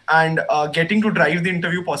instance. And getting to drive the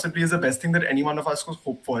interview possibly is the best thing that any one of us could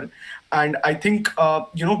hope for. And I think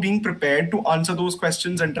being prepared to answer those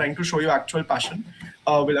questions and trying to show your actual passion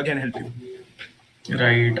will again help you.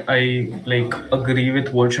 Right. I like agree with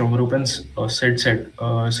what Shoumorup and said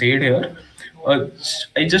here.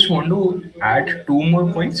 I just want to add two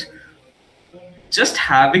more points. Just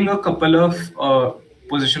having a couple of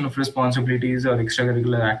position of responsibilities or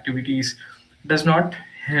extracurricular activities does not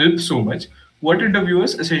help so much. What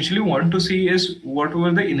interviewers essentially want to see is what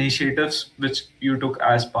were the initiatives which you took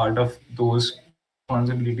as part of those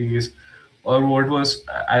responsibilities, or what was,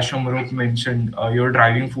 as Shoumorup mentioned, your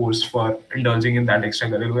driving force for indulging in that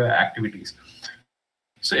extracurricular activities.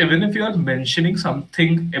 So even if you are mentioning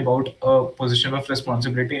something about a position of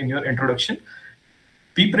responsibility in your introduction,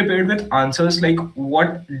 be prepared with answers like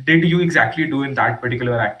what did you exactly do in that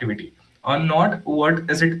particular activity, or not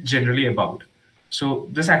what is it generally about. So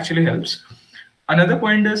this actually helps. Another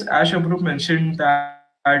point is, as Shoumorup mentioned,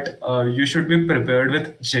 that you should be prepared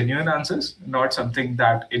with genuine answers, not something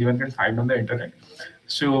that anyone can find on the internet.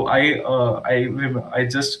 So I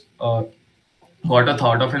just got a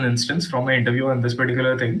thought of an instance from my interview on this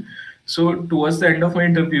particular thing. So towards the end of my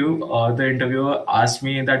interview, the interviewer asked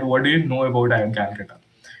me that what do you know about IIM Calcutta?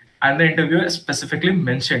 And the interviewer specifically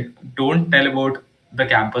mentioned, don't tell about the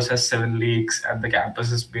campus has 7 lakes and the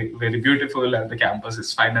campus is very beautiful and the campus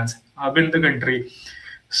is finance hub in the country.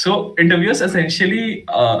 So interviewers essentially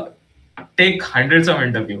take hundreds of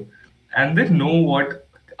interview and they know what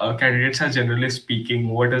candidates are generally speaking,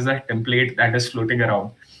 what is the template that is floating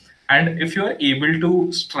around. And if you are able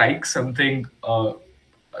to strike something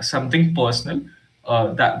personal,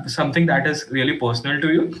 that something that is really personal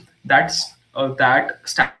to you, that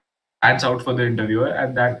stands out for the interviewer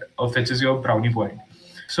and that fetches your brownie point.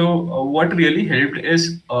 So what really helped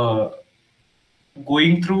is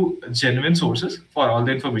going through genuine sources for all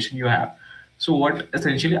the information you have. So what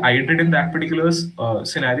essentially I did in that particular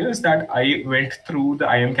scenario is that I went through the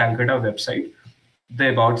IIM Calcutta website, the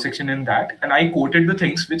about section in that, and I quoted the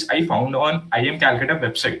things which I found on IIM Calcutta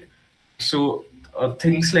website. So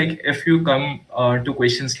things like, if you come to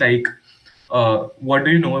questions like what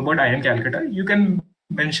do you know about IIM Calcutta, you can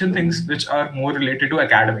mention things which are more related to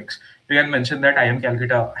academics. You can mention that IIM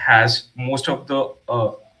Calcutta has most of the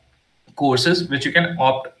courses which you can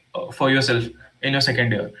opt for yourself in your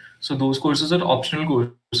second year. So those courses are optional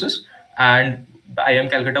courses, and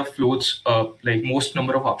IIM Calcutta floats like most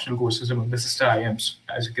number of optional courses among the sister IIMs,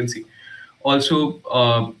 as you can see. Also,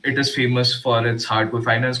 it is famous for its hardcore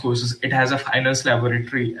finance courses. It has a finance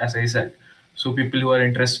laboratory, as I said. So people who are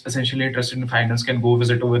essentially interested in finance can go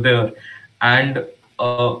visit over there. And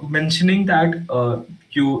mentioning that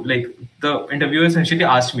the interviewer essentially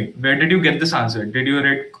asked me, where did you get this answer? Did you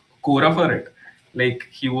read Quora for it? Like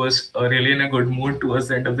he was really in a good mood towards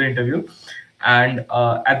the end of the interview. And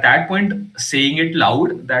at that point, saying it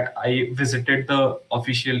loud that I visited the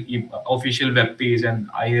official web page and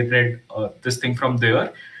I read this thing from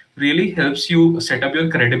there really helps you set up your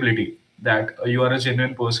credibility that you are a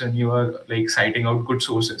genuine person, you are like citing out good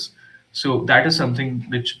sources. So that is something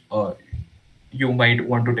which you might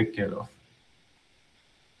want to take care of.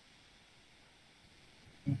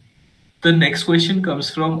 The next question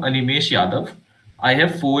comes from Animesh Yadav. I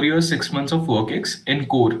have 4 years, 6 months of work ex in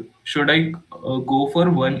core. Should I go for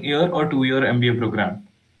 1 year or 2 year MBA program?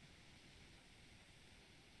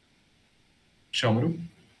 Shoumorup,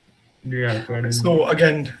 do you have to add anything? So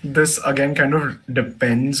again, this again kind of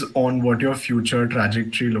depends on what your future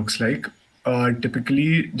trajectory looks like.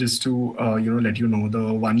 Typically, just to let you know,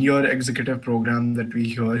 the 1 year executive program that we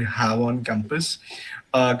here have on campus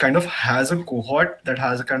kind of has a cohort that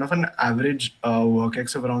has a kind of an average work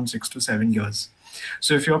ex of around 6 to 7 years.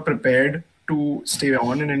 So if you're prepared to stay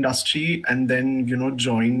on in industry and then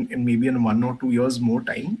join in maybe in 1 or 2 years more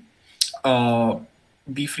time,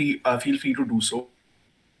 feel free to do so.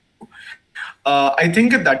 I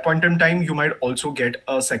think at that point in time, you might also get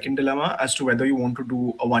a second dilemma as to whether you want to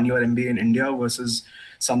do a 1 year MBA in India versus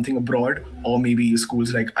something abroad, or maybe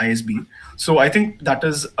schools like ISB. So I think that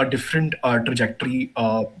is a different trajectory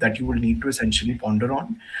that you will need to essentially ponder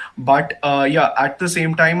on. But yeah, at the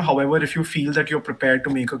same time, however, if you feel that you're prepared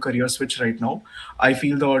to make a career switch right now, I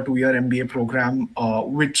feel the 2 year MBA program,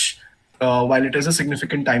 which while it is a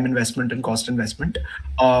significant time investment and cost investment,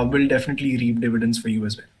 will definitely reap dividends for you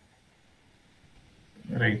as well.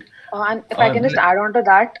 Right. And if I can just add on to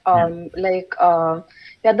that,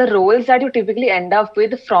 the roles that you typically end up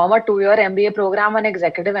with from a 2 year MBA program and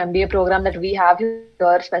executive MBA program that we have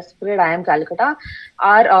here, specifically at IIM Calcutta,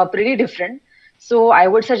 are pretty different. So I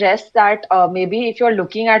would suggest that maybe if you're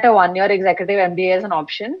looking at a 1 year executive MBA as an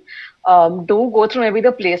option, do go through maybe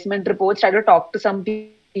the placement reports, try to talk to some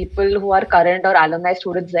people who are current or alumni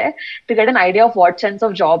students there to get an idea of what sense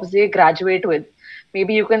of jobs they graduate with.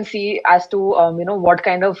 maybe you can see as to what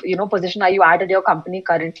kind of position are you at your company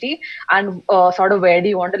currently, and sort of where do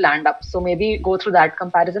you want to land up. So maybe go through that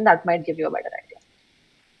comparison. That might give you a better idea.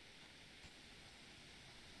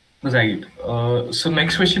 Right. So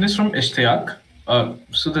next question is from Ishtiyaq.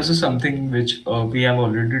 So this is something which we have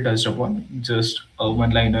already touched upon. Just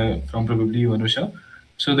one liner from probably you, Anusha.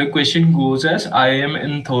 So the question goes as, I am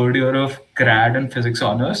in third year of grad and physics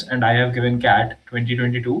honors, and I have given CAT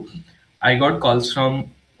 2022. I got calls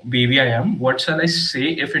from BB IIM. What shall I say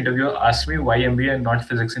if interviewer asks me why MBA and not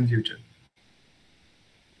physics in future?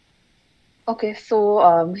 Okay,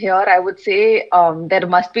 so here I would say there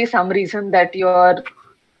must be some reason that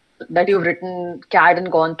you've written CAD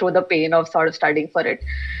and gone through the pain of sort of studying for it.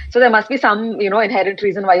 So there must be some inherent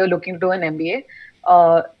reason why you're looking to do an MBA.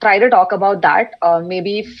 Try to talk about that.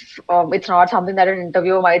 Maybe if it's not something that an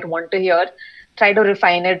interviewer might want to hear, try to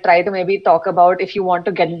refine it. Try to maybe talk about if you want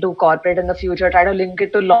to get into corporate in the future. Try to link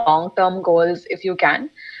it to long-term goals if you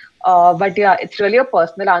can. But yeah, it's really a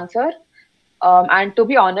personal answer. And to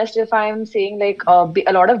be honest, if I'm saying like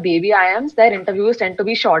a lot of baby IIMs, their interviews tend to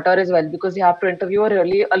be shorter as well, because you have to interview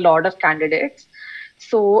really a lot of candidates.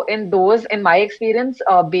 So in my experience,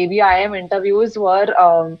 baby IIM interviews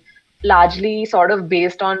were largely sort of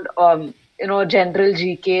based on general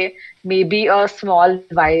GK, maybe a small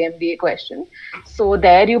YMBA question. So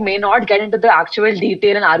there you may not get into the actual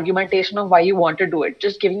detail and argumentation of why you want to do it.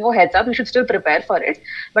 Just giving you a heads up, you should still prepare for it,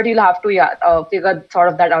 but you'll have to figure sort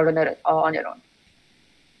of that out on your own.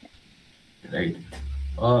 Right.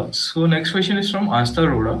 So next question is from Asta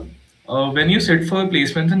Roda. When you sit for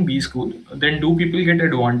placements in B school, then do people get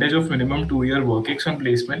advantage of minimum 2-year work ex on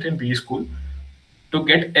placement in B school to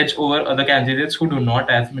get edge over other candidates who do not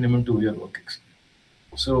have minimum 2-year work ex?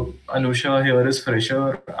 So Anusha here is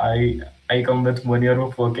fresher. I come with 1 year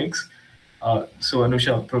of work ex. So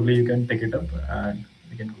Anusha, probably you can take it up and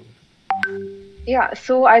we can go. Yeah,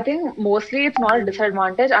 so I think mostly it's not a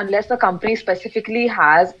disadvantage unless the company specifically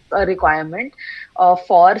has a requirement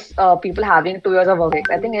for people having 2 years of work ex.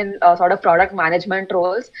 I think in sort of product management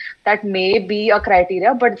roles, that may be a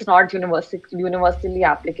criteria, but it's not universally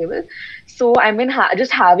applicable. So I mean,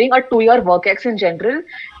 just having a 2-year work ex in general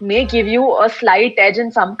may give you a slight edge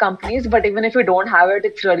in some companies, but even if you don't have it,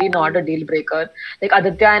 it's really not a deal breaker. Like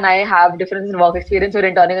Aditya and I have difference in work experience. We're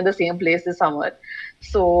interning in the same place this summer.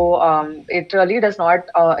 So it really does not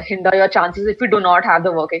hinder your chances if you do not have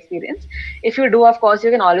the work experience. If you do, of course, you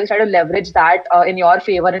can always try to leverage that in your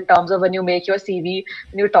favor in terms of when you make your CV,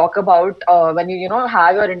 when you talk about when you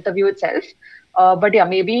have your interview itself. But yeah,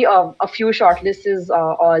 maybe a few shortlists is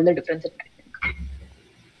all the difference, I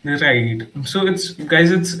think. Right. So it's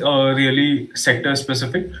really sector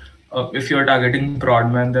specific. If you're targeting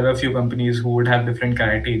broadman, there are a few companies who would have different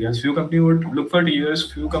criteria. Few companies would look for 2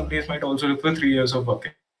 years. Few companies might also look for 3 years of work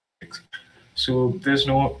ex. So there's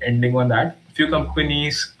no ending on that. Few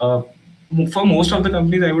companies, for most of the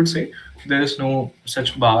companies, I would say there is no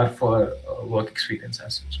such bar for work experience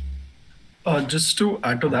as such. Just to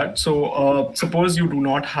add to that, so suppose you do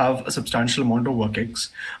not have a substantial amount of work ex,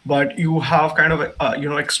 but you have kind of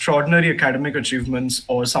extraordinary academic achievements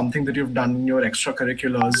or something that you've done in your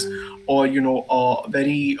extracurriculars, or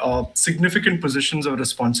very significant positions of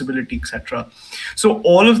responsibility, etc. So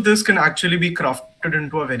all of this can actually be crafted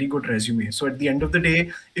into a very good resume. So at the end of the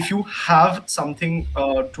day, if you have something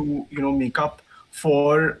to make up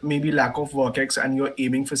for maybe lack of work ex and you're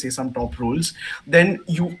aiming for say some top roles, then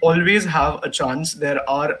you always have a chance. There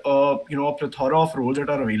are a plethora of roles that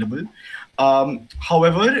are available.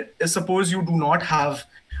 However, suppose you do not have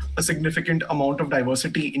a significant amount of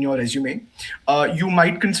diversity in your resume, you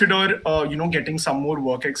might consider getting some more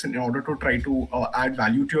work ex in order to try to add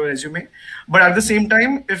value to your resume. But at the same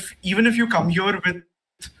time, even if you come here with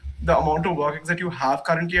the amount of work ex that you have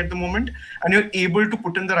currently at the moment, and you're able to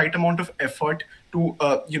put in the right amount of effort to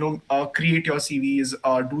create your CVs,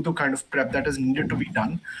 do the kind of prep that is needed to be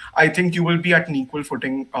done, I think you will be at an equal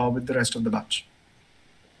footing with the rest of the batch.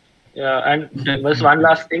 Yeah, and there's one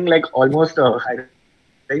last thing, like almost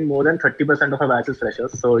I think more than 30% of our batch is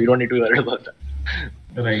freshers, so you don't need to be worried about that.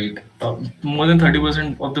 Right. More than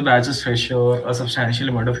 30% of the batch is fresher. A substantial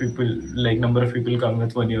amount of people, like number of people, come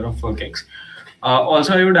with 1 year of work ex.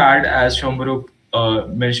 Also, I would add, as Shoumorup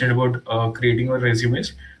mentioned about creating your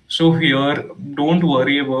resumes. So here, don't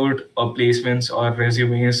worry about placements or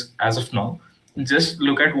resumes as of now. Just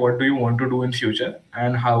look at what do you want to do in future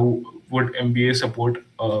and how would MBA support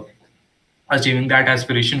achieving that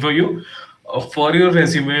aspiration for you. For your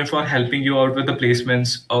resume, for helping you out with the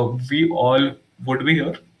placements, we all would be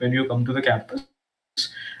here when you come to the campus.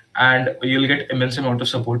 and you'll get immense amount of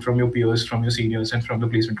support from your peers, from your seniors, and from the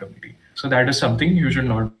placement committee. So that is something you should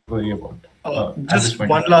not worry about. Just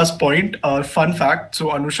one last point. Fun fact. So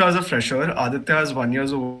Anusha is a fresher. Aditya has 1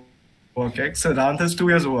 year's of work ex. Siddhant has 2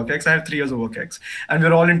 years of work ex. I have 3 years of work ex. And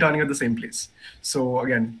we're all interning at the same place. So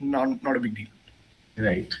again, not a big deal.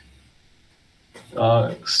 Right.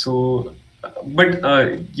 But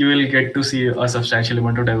you will get to see a substantial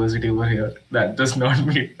amount of diversity over here. That does not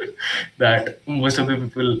mean that most of the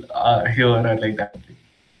people here are like that.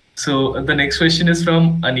 So the next question is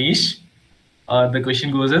from Anish. The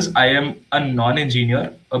question goes as, I am a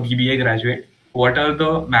non-engineer, a BBA graduate. What are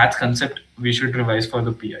the math concepts we should revise for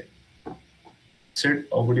the PI? Sid,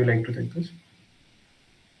 or would you like to take this?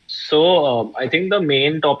 So I think the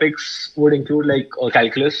main topics would include like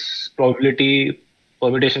calculus, probability,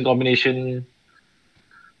 permutation, combination.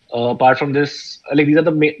 Apart from this, like these are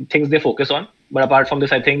the main things they focus on. But apart from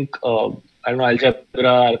this, I think, I don't know,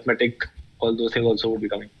 algebra, arithmetic, all those things also would be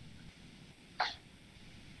coming.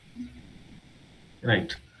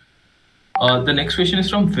 Right. The next question is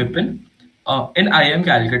from Vipin. In IIM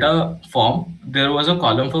Calcutta form, there was a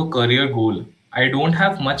column for career goal. I don't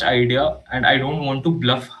have much idea and I don't want to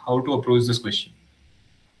bluff how to approach this question.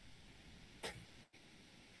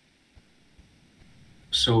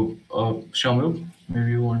 So, Shoumorup,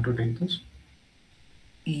 maybe you want to take this?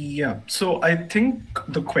 Yeah, so I think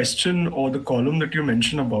the question or the column that you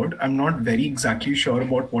mentioned about, I'm not very exactly sure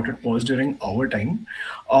about what it was during our time.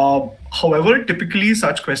 However, typically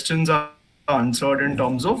such questions are answered in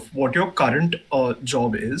terms of what your current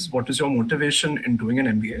job is, what is your motivation in doing an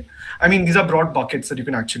MBA. I mean, these are broad buckets that you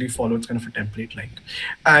can actually follow. It's kind of a template like.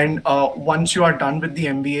 And once you are done with the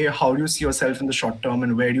MBA, how do you see yourself in the short term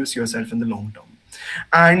and where do you see yourself in the long term?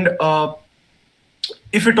 And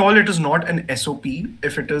if at all it is not an SOP,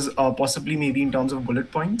 if it is possibly maybe in terms of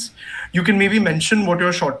bullet points, you can maybe mention what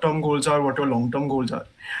your short-term goals are, what your long-term goals are.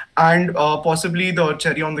 And possibly the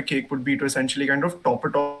cherry on the cake would be to essentially kind of top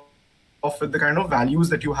it off with the kind of values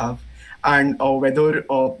that you have and whether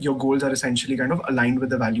your goals are essentially kind of aligned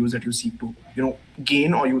with the values that you seek to,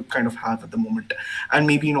 gain or you kind of have at the moment. And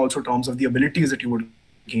maybe in also terms of the abilities that you would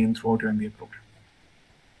gain throughout your MBA program.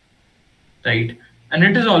 Right. And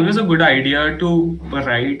it is always a good idea to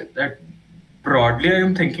write that broadly I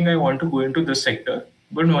am thinking I want to go into this sector,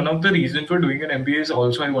 but one of the reasons for doing an MBA is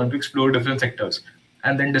also I want to explore different sectors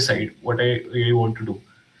and then decide what I really want to do.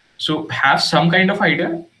 So have some kind of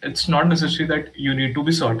idea. It's not necessary that you need to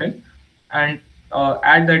be certain, and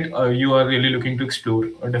add that you are really looking to explore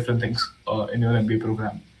different things in your MBA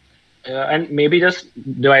program. And maybe just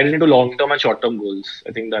divide it into long-term and short-term goals.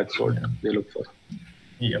 I think that's what they look for.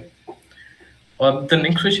 Yeah. The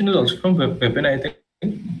next question is also from Vipin, I think.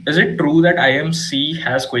 Is it true that IIMC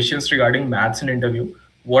has questions regarding maths in interview?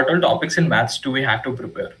 What all topics in maths do we have to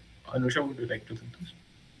prepare? Anusha, would you like to think this?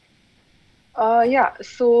 Yeah,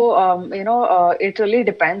 so, it really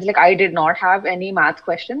depends. Like, I did not have any math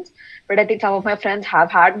questions, but I think some of my friends have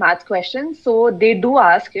had math questions. So they do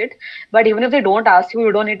ask it. But even if they don't ask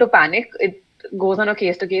you don't need to panic. It goes on a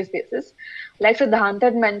case-to-case basis. Like Siddhant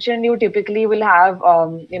had mentioned, you typically will have,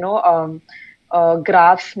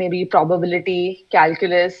 graphs, maybe probability,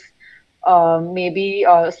 calculus, maybe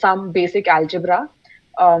some basic algebra.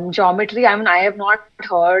 Geometry, I mean, I have not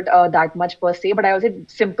heard that much per se, but I would say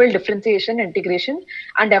simple differentiation, integration,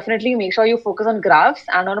 and definitely make sure you focus on graphs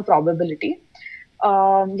and on a probability.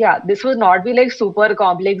 Yeah, this would not be like super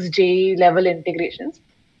complex JEE level integrations.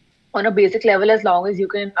 On a basic level, as long as you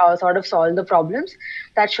can sort of solve the problems,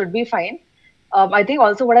 that should be fine. I think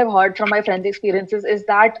also what I've heard from my friends' experiences is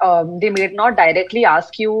that they may not directly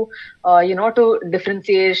ask you, to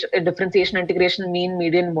differentiation, integration, mean,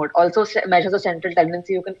 median, mode. Also measures of central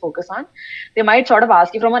tendency you can focus on. They might sort of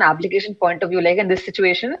ask you from an application point of view, like in this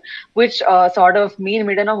situation, which sort of mean,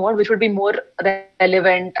 median, or mode, which would be more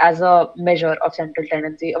relevant as a measure of central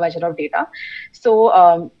tendency, a measure of data.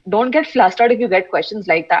 So don't get flustered if you get questions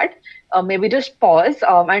like that. Maybe just pause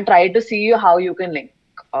and try to see how you can link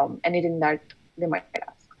anything that they might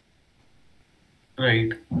ask.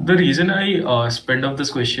 Right. The reason I spent up this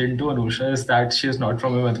question to Anusha is that she is not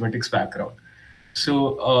from a mathematics background.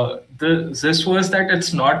 So this was that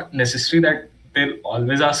it's not necessary that they'll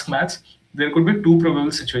always ask maths. There could be two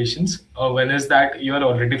probable situations. One is that you are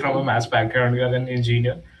already from a maths background, you are an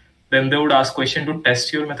engineer. Then they would ask question to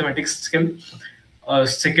test your mathematics skill.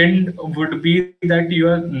 Second would be that you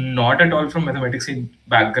are not at all from mathematics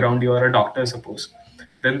background, you are a doctor, suppose.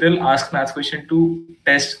 Then they'll ask maths question to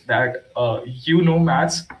test that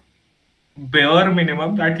maths bare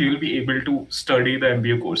minimum that you'll be able to study the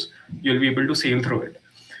MBA course. You'll be able to sail through it.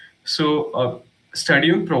 So study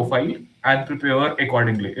your profile, and prepare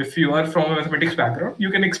accordingly. If you are from a mathematics background,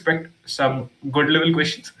 you can expect some good level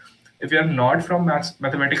questions. If you are not from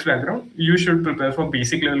mathematics background, you should prepare for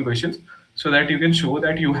basic level questions so that you can show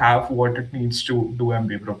that you have what it needs to do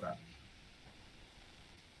MBA program.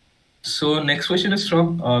 So next question is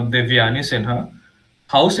from Devyani Sinha.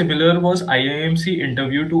 How similar was IIMC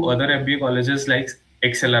interview to other MBA colleges like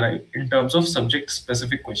XLRI in terms of subject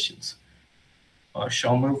specific questions?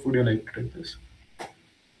 Shoumorup, would you like to take this?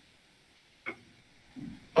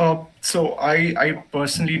 So I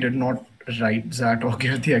personally did not write that or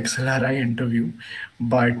give the XLRI interview,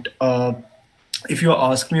 but if you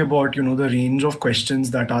ask me about the range of questions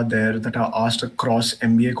that are there that are asked across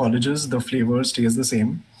MBA colleges, the flavor stays the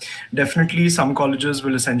same. Definitely, some colleges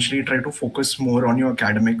will essentially try to focus more on your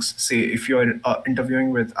academics. Say if you're interviewing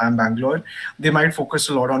with IIM Bangalore, they might focus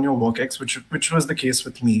a lot on your work ex, which was the case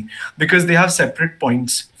with me, because they have separate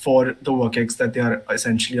points for the work ex that they are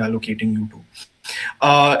essentially allocating you to.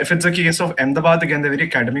 If it's a case of Ahmedabad, again, they're very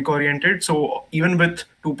academic oriented. So even with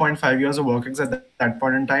 2.5 years of work ex at that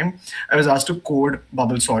point in time, I was asked to code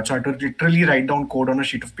bubble sort. So I had to literally write down code on a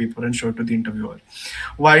sheet of paper and show it to the interviewer.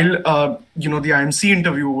 While, the IIMC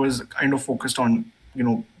interview was kind of focused on,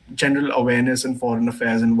 general awareness in foreign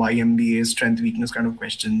affairs and why MBA, strength, weakness kind of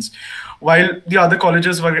questions. While the other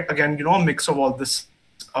colleges were, again, a mix of all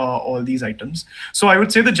these items. So I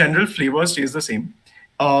would say the general flavor stays the same.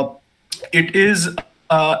 It is,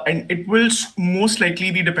 and it will most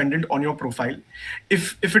likely be dependent on your profile.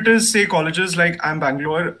 If it is, say, colleges like IIM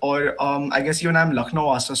Bangalore or I guess even IIM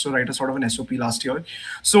Lucknow asked us to write a sort of an SOP last year.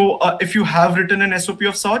 So if you have written an SOP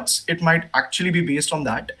of sorts, it might actually be based on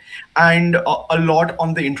that, and a lot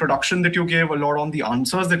on the introduction that you give, a lot on the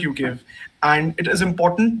answers that you give. And it is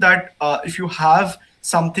important that if you have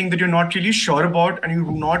something that you're not really sure about and you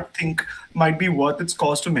do not think might be worth its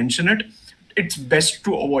cost to mention it, it's best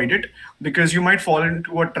to avoid it, because you might fall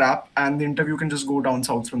into a trap and the interview can just go down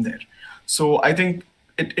south from there. So I think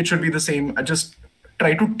it should be the same. Just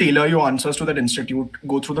try to tailor your answers to that institute,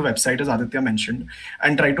 go through the website as Aditya mentioned,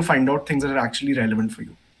 and try to find out things that are actually relevant for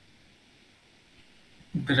you.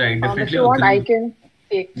 Right, definitely. If you want, I can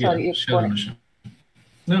take, sorry. Yeah, sure, Anusha.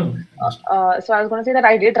 No. So I was going to say that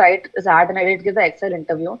I did write that and I did give the Excel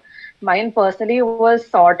interview. Mine personally was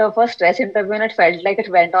sort of a stress interview and it felt like it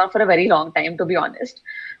went on for a very long time, to be honest.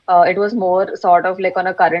 It was more sort of like on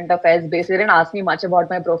a current affairs basis. They didn't ask me much about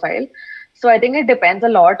my profile. So I think it depends a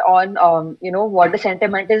lot on, what the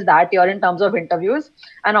sentiment is that you're in terms of interviews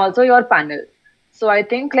and also your panel. So I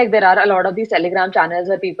think like there are a lot of these Telegram channels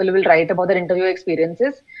where people will write about their interview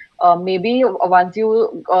experiences. Maybe once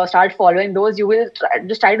you start following those, you will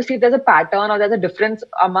just try to see if there's a pattern or there's a difference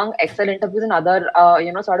among Excel interviews and other,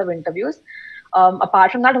 sort of interviews.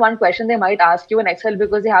 Apart from that, one question they might ask you in Excel,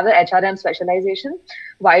 because they have the HRM specialization.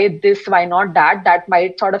 Why this, why not that? That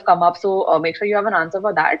might sort of come up. So make sure you have an answer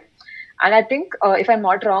for that. And I think if I'm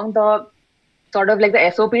not wrong, the sort of like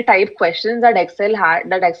the SOP type questions that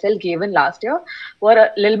Excel gave in last year were a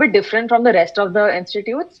little bit different from the rest of the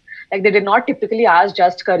institutes. Like they did not typically ask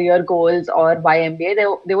just career goals or why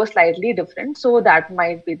MBA. They were slightly different. So that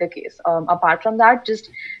might be the case. Apart from that, just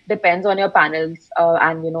depends on your panels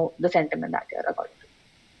and, the sentiment that you're according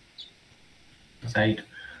to. Right.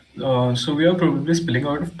 So we are probably spilling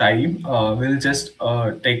out of time. We'll just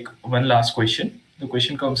take one last question. The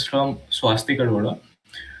question comes from Swasti Karoda.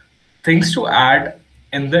 Things to add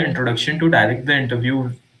in the introduction to direct the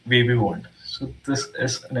interview way we want. So this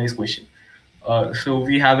is a nice question. So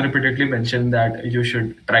we have repeatedly mentioned that you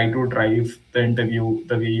should try to drive the interview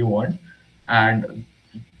the way you want, and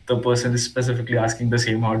the person is specifically asking the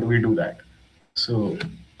same. How do we do that? So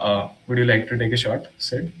would you like to take a shot,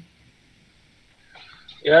 Sid?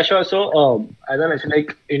 Yeah, sure. So as I mentioned,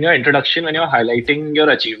 like in your introduction, when you're highlighting your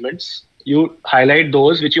achievements, you highlight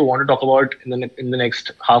those which you want to talk about in the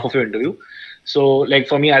next half of your interview. So like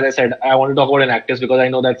for me, as I said, I want to talk about inactives because I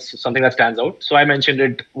know that's something that stands out. So I mentioned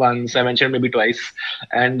it once, I mentioned maybe twice.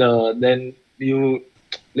 And then you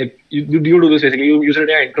do this basically. You use it in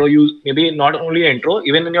your intro. You maybe not only intro,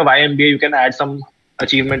 even in your YMBA, you can add some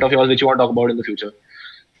achievement of yours which you want to talk about in the future.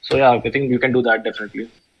 So yeah, I think you can do that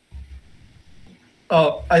definitely.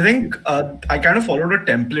 I think I kind of followed a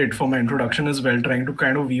template for my introduction as well, trying to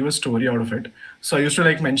kind of weave a story out of it. So I used to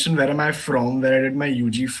like mention where am I from, where I did my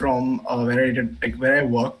UG from, where I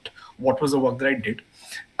worked, what was the work that I did.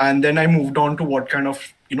 And then I moved on to what kind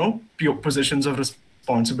of, positions of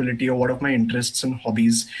responsibility or what of my interests and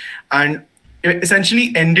hobbies. And it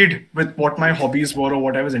essentially ended with what my hobbies were or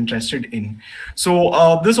what I was interested in.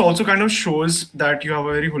 So this also kind of shows that you have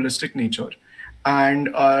a very holistic nature.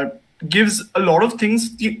 And gives a lot of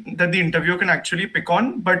things that the interviewer can actually pick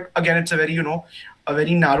on. But again, it's a very, a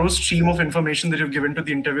very narrow stream of information that you've given to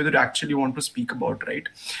the interviewer that you actually want to speak about, right?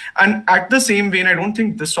 And at the same vein, I don't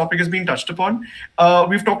think this topic has been touched upon.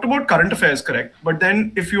 We've talked about current affairs, correct? But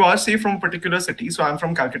then if you are, say, from a particular city, so I'm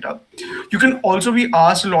from Calcutta, you can also be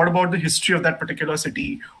asked a lot about the history of that particular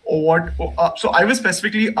city, or what. So I was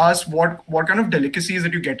specifically asked what kind of delicacies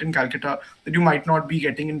that you get in Calcutta that you might not be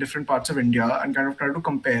getting in different parts of India, and kind of try to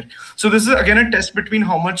compare. So this is again a test between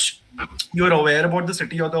how much you're aware about the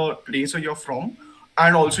city or the place where you're from,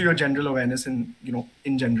 and also your general awareness in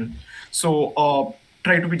general. So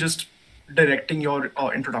try to be just directing your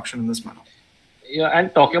introduction in this manner. Yeah,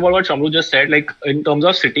 and talking about what Shoumorup just said, like in terms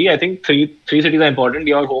of city, I think three cities are important: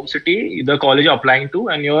 your home city, the college you're applying to,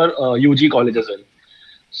 and your UG college as well.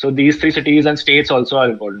 So these 3 cities and states also are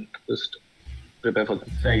important. Just prepare for them.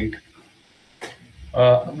 Right.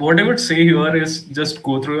 What I would say here is just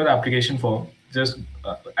go through your application form,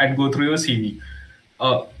 and go through your CV.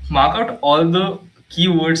 Mark out all the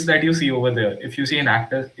keywords that you see over there. If you see an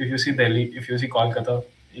actor, if you see Delhi, if you see Kolkata,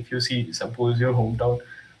 if you see, suppose, your hometown,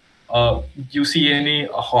 you see any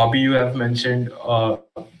hobby you have mentioned,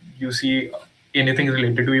 you see anything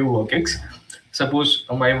related to your work ex. Suppose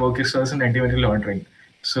my work ex was in anti-money laundering.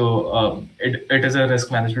 So it is a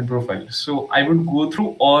risk management profile. So I would go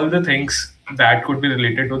through all the things that could be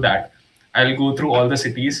related to that. I'll go through all the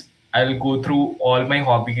cities. I'll go through all my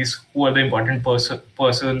hobbies. Who are the important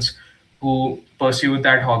persons who pursue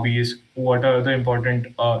that hobbies? What are the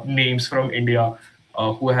important names from India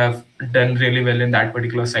who have done really well in that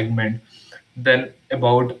particular segment? Then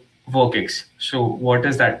about WorkX. So what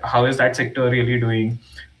is that? How is that sector really doing?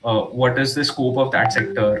 What is the scope of that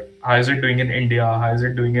sector? How is it doing in India? How is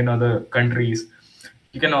it doing in other countries?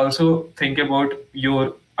 You can also think about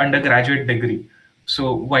your undergraduate degree.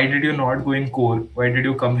 So why did you not go in core? Why did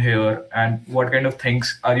you come here? And what kind of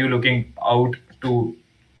things are you looking out to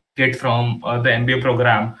get from the MBA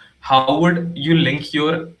program? How would you link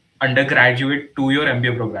your undergraduate to your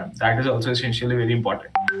MBA program? That is also essentially very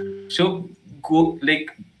important. So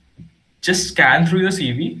just scan through your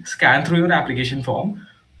CV, scan through your application form,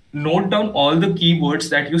 note down all the keywords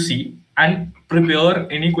that you see, and prepare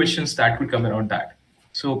any questions that could come around that.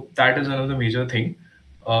 So that is another major thing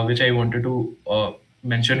which I wanted to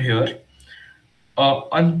mention here.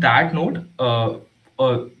 On that note,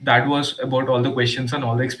 that was about all the questions and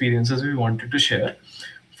all the experiences we wanted to share.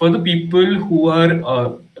 For the people who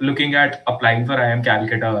are looking at applying for IIM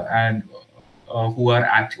Calcutta and who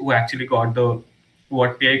actually got the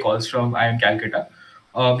WAT-PI calls from IIM Calcutta,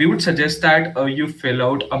 we would suggest that you fill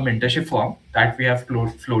out a mentorship form that we have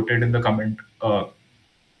floated in the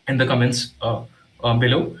comments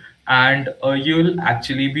below, and you'll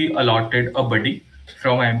actually be allotted a buddy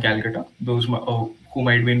from IIM Calcutta, those who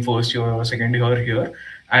might be in first year or second year here,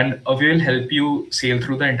 and we will help you sail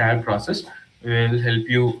through the entire process. We will help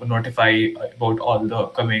you notify about all the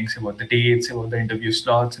comings, about the dates, about the interview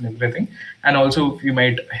slots and everything. And also we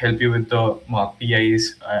might help you with the mark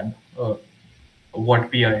PIs and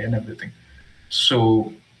WAT-PI and everything.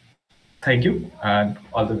 So thank you and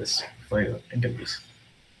all the best for your interviews.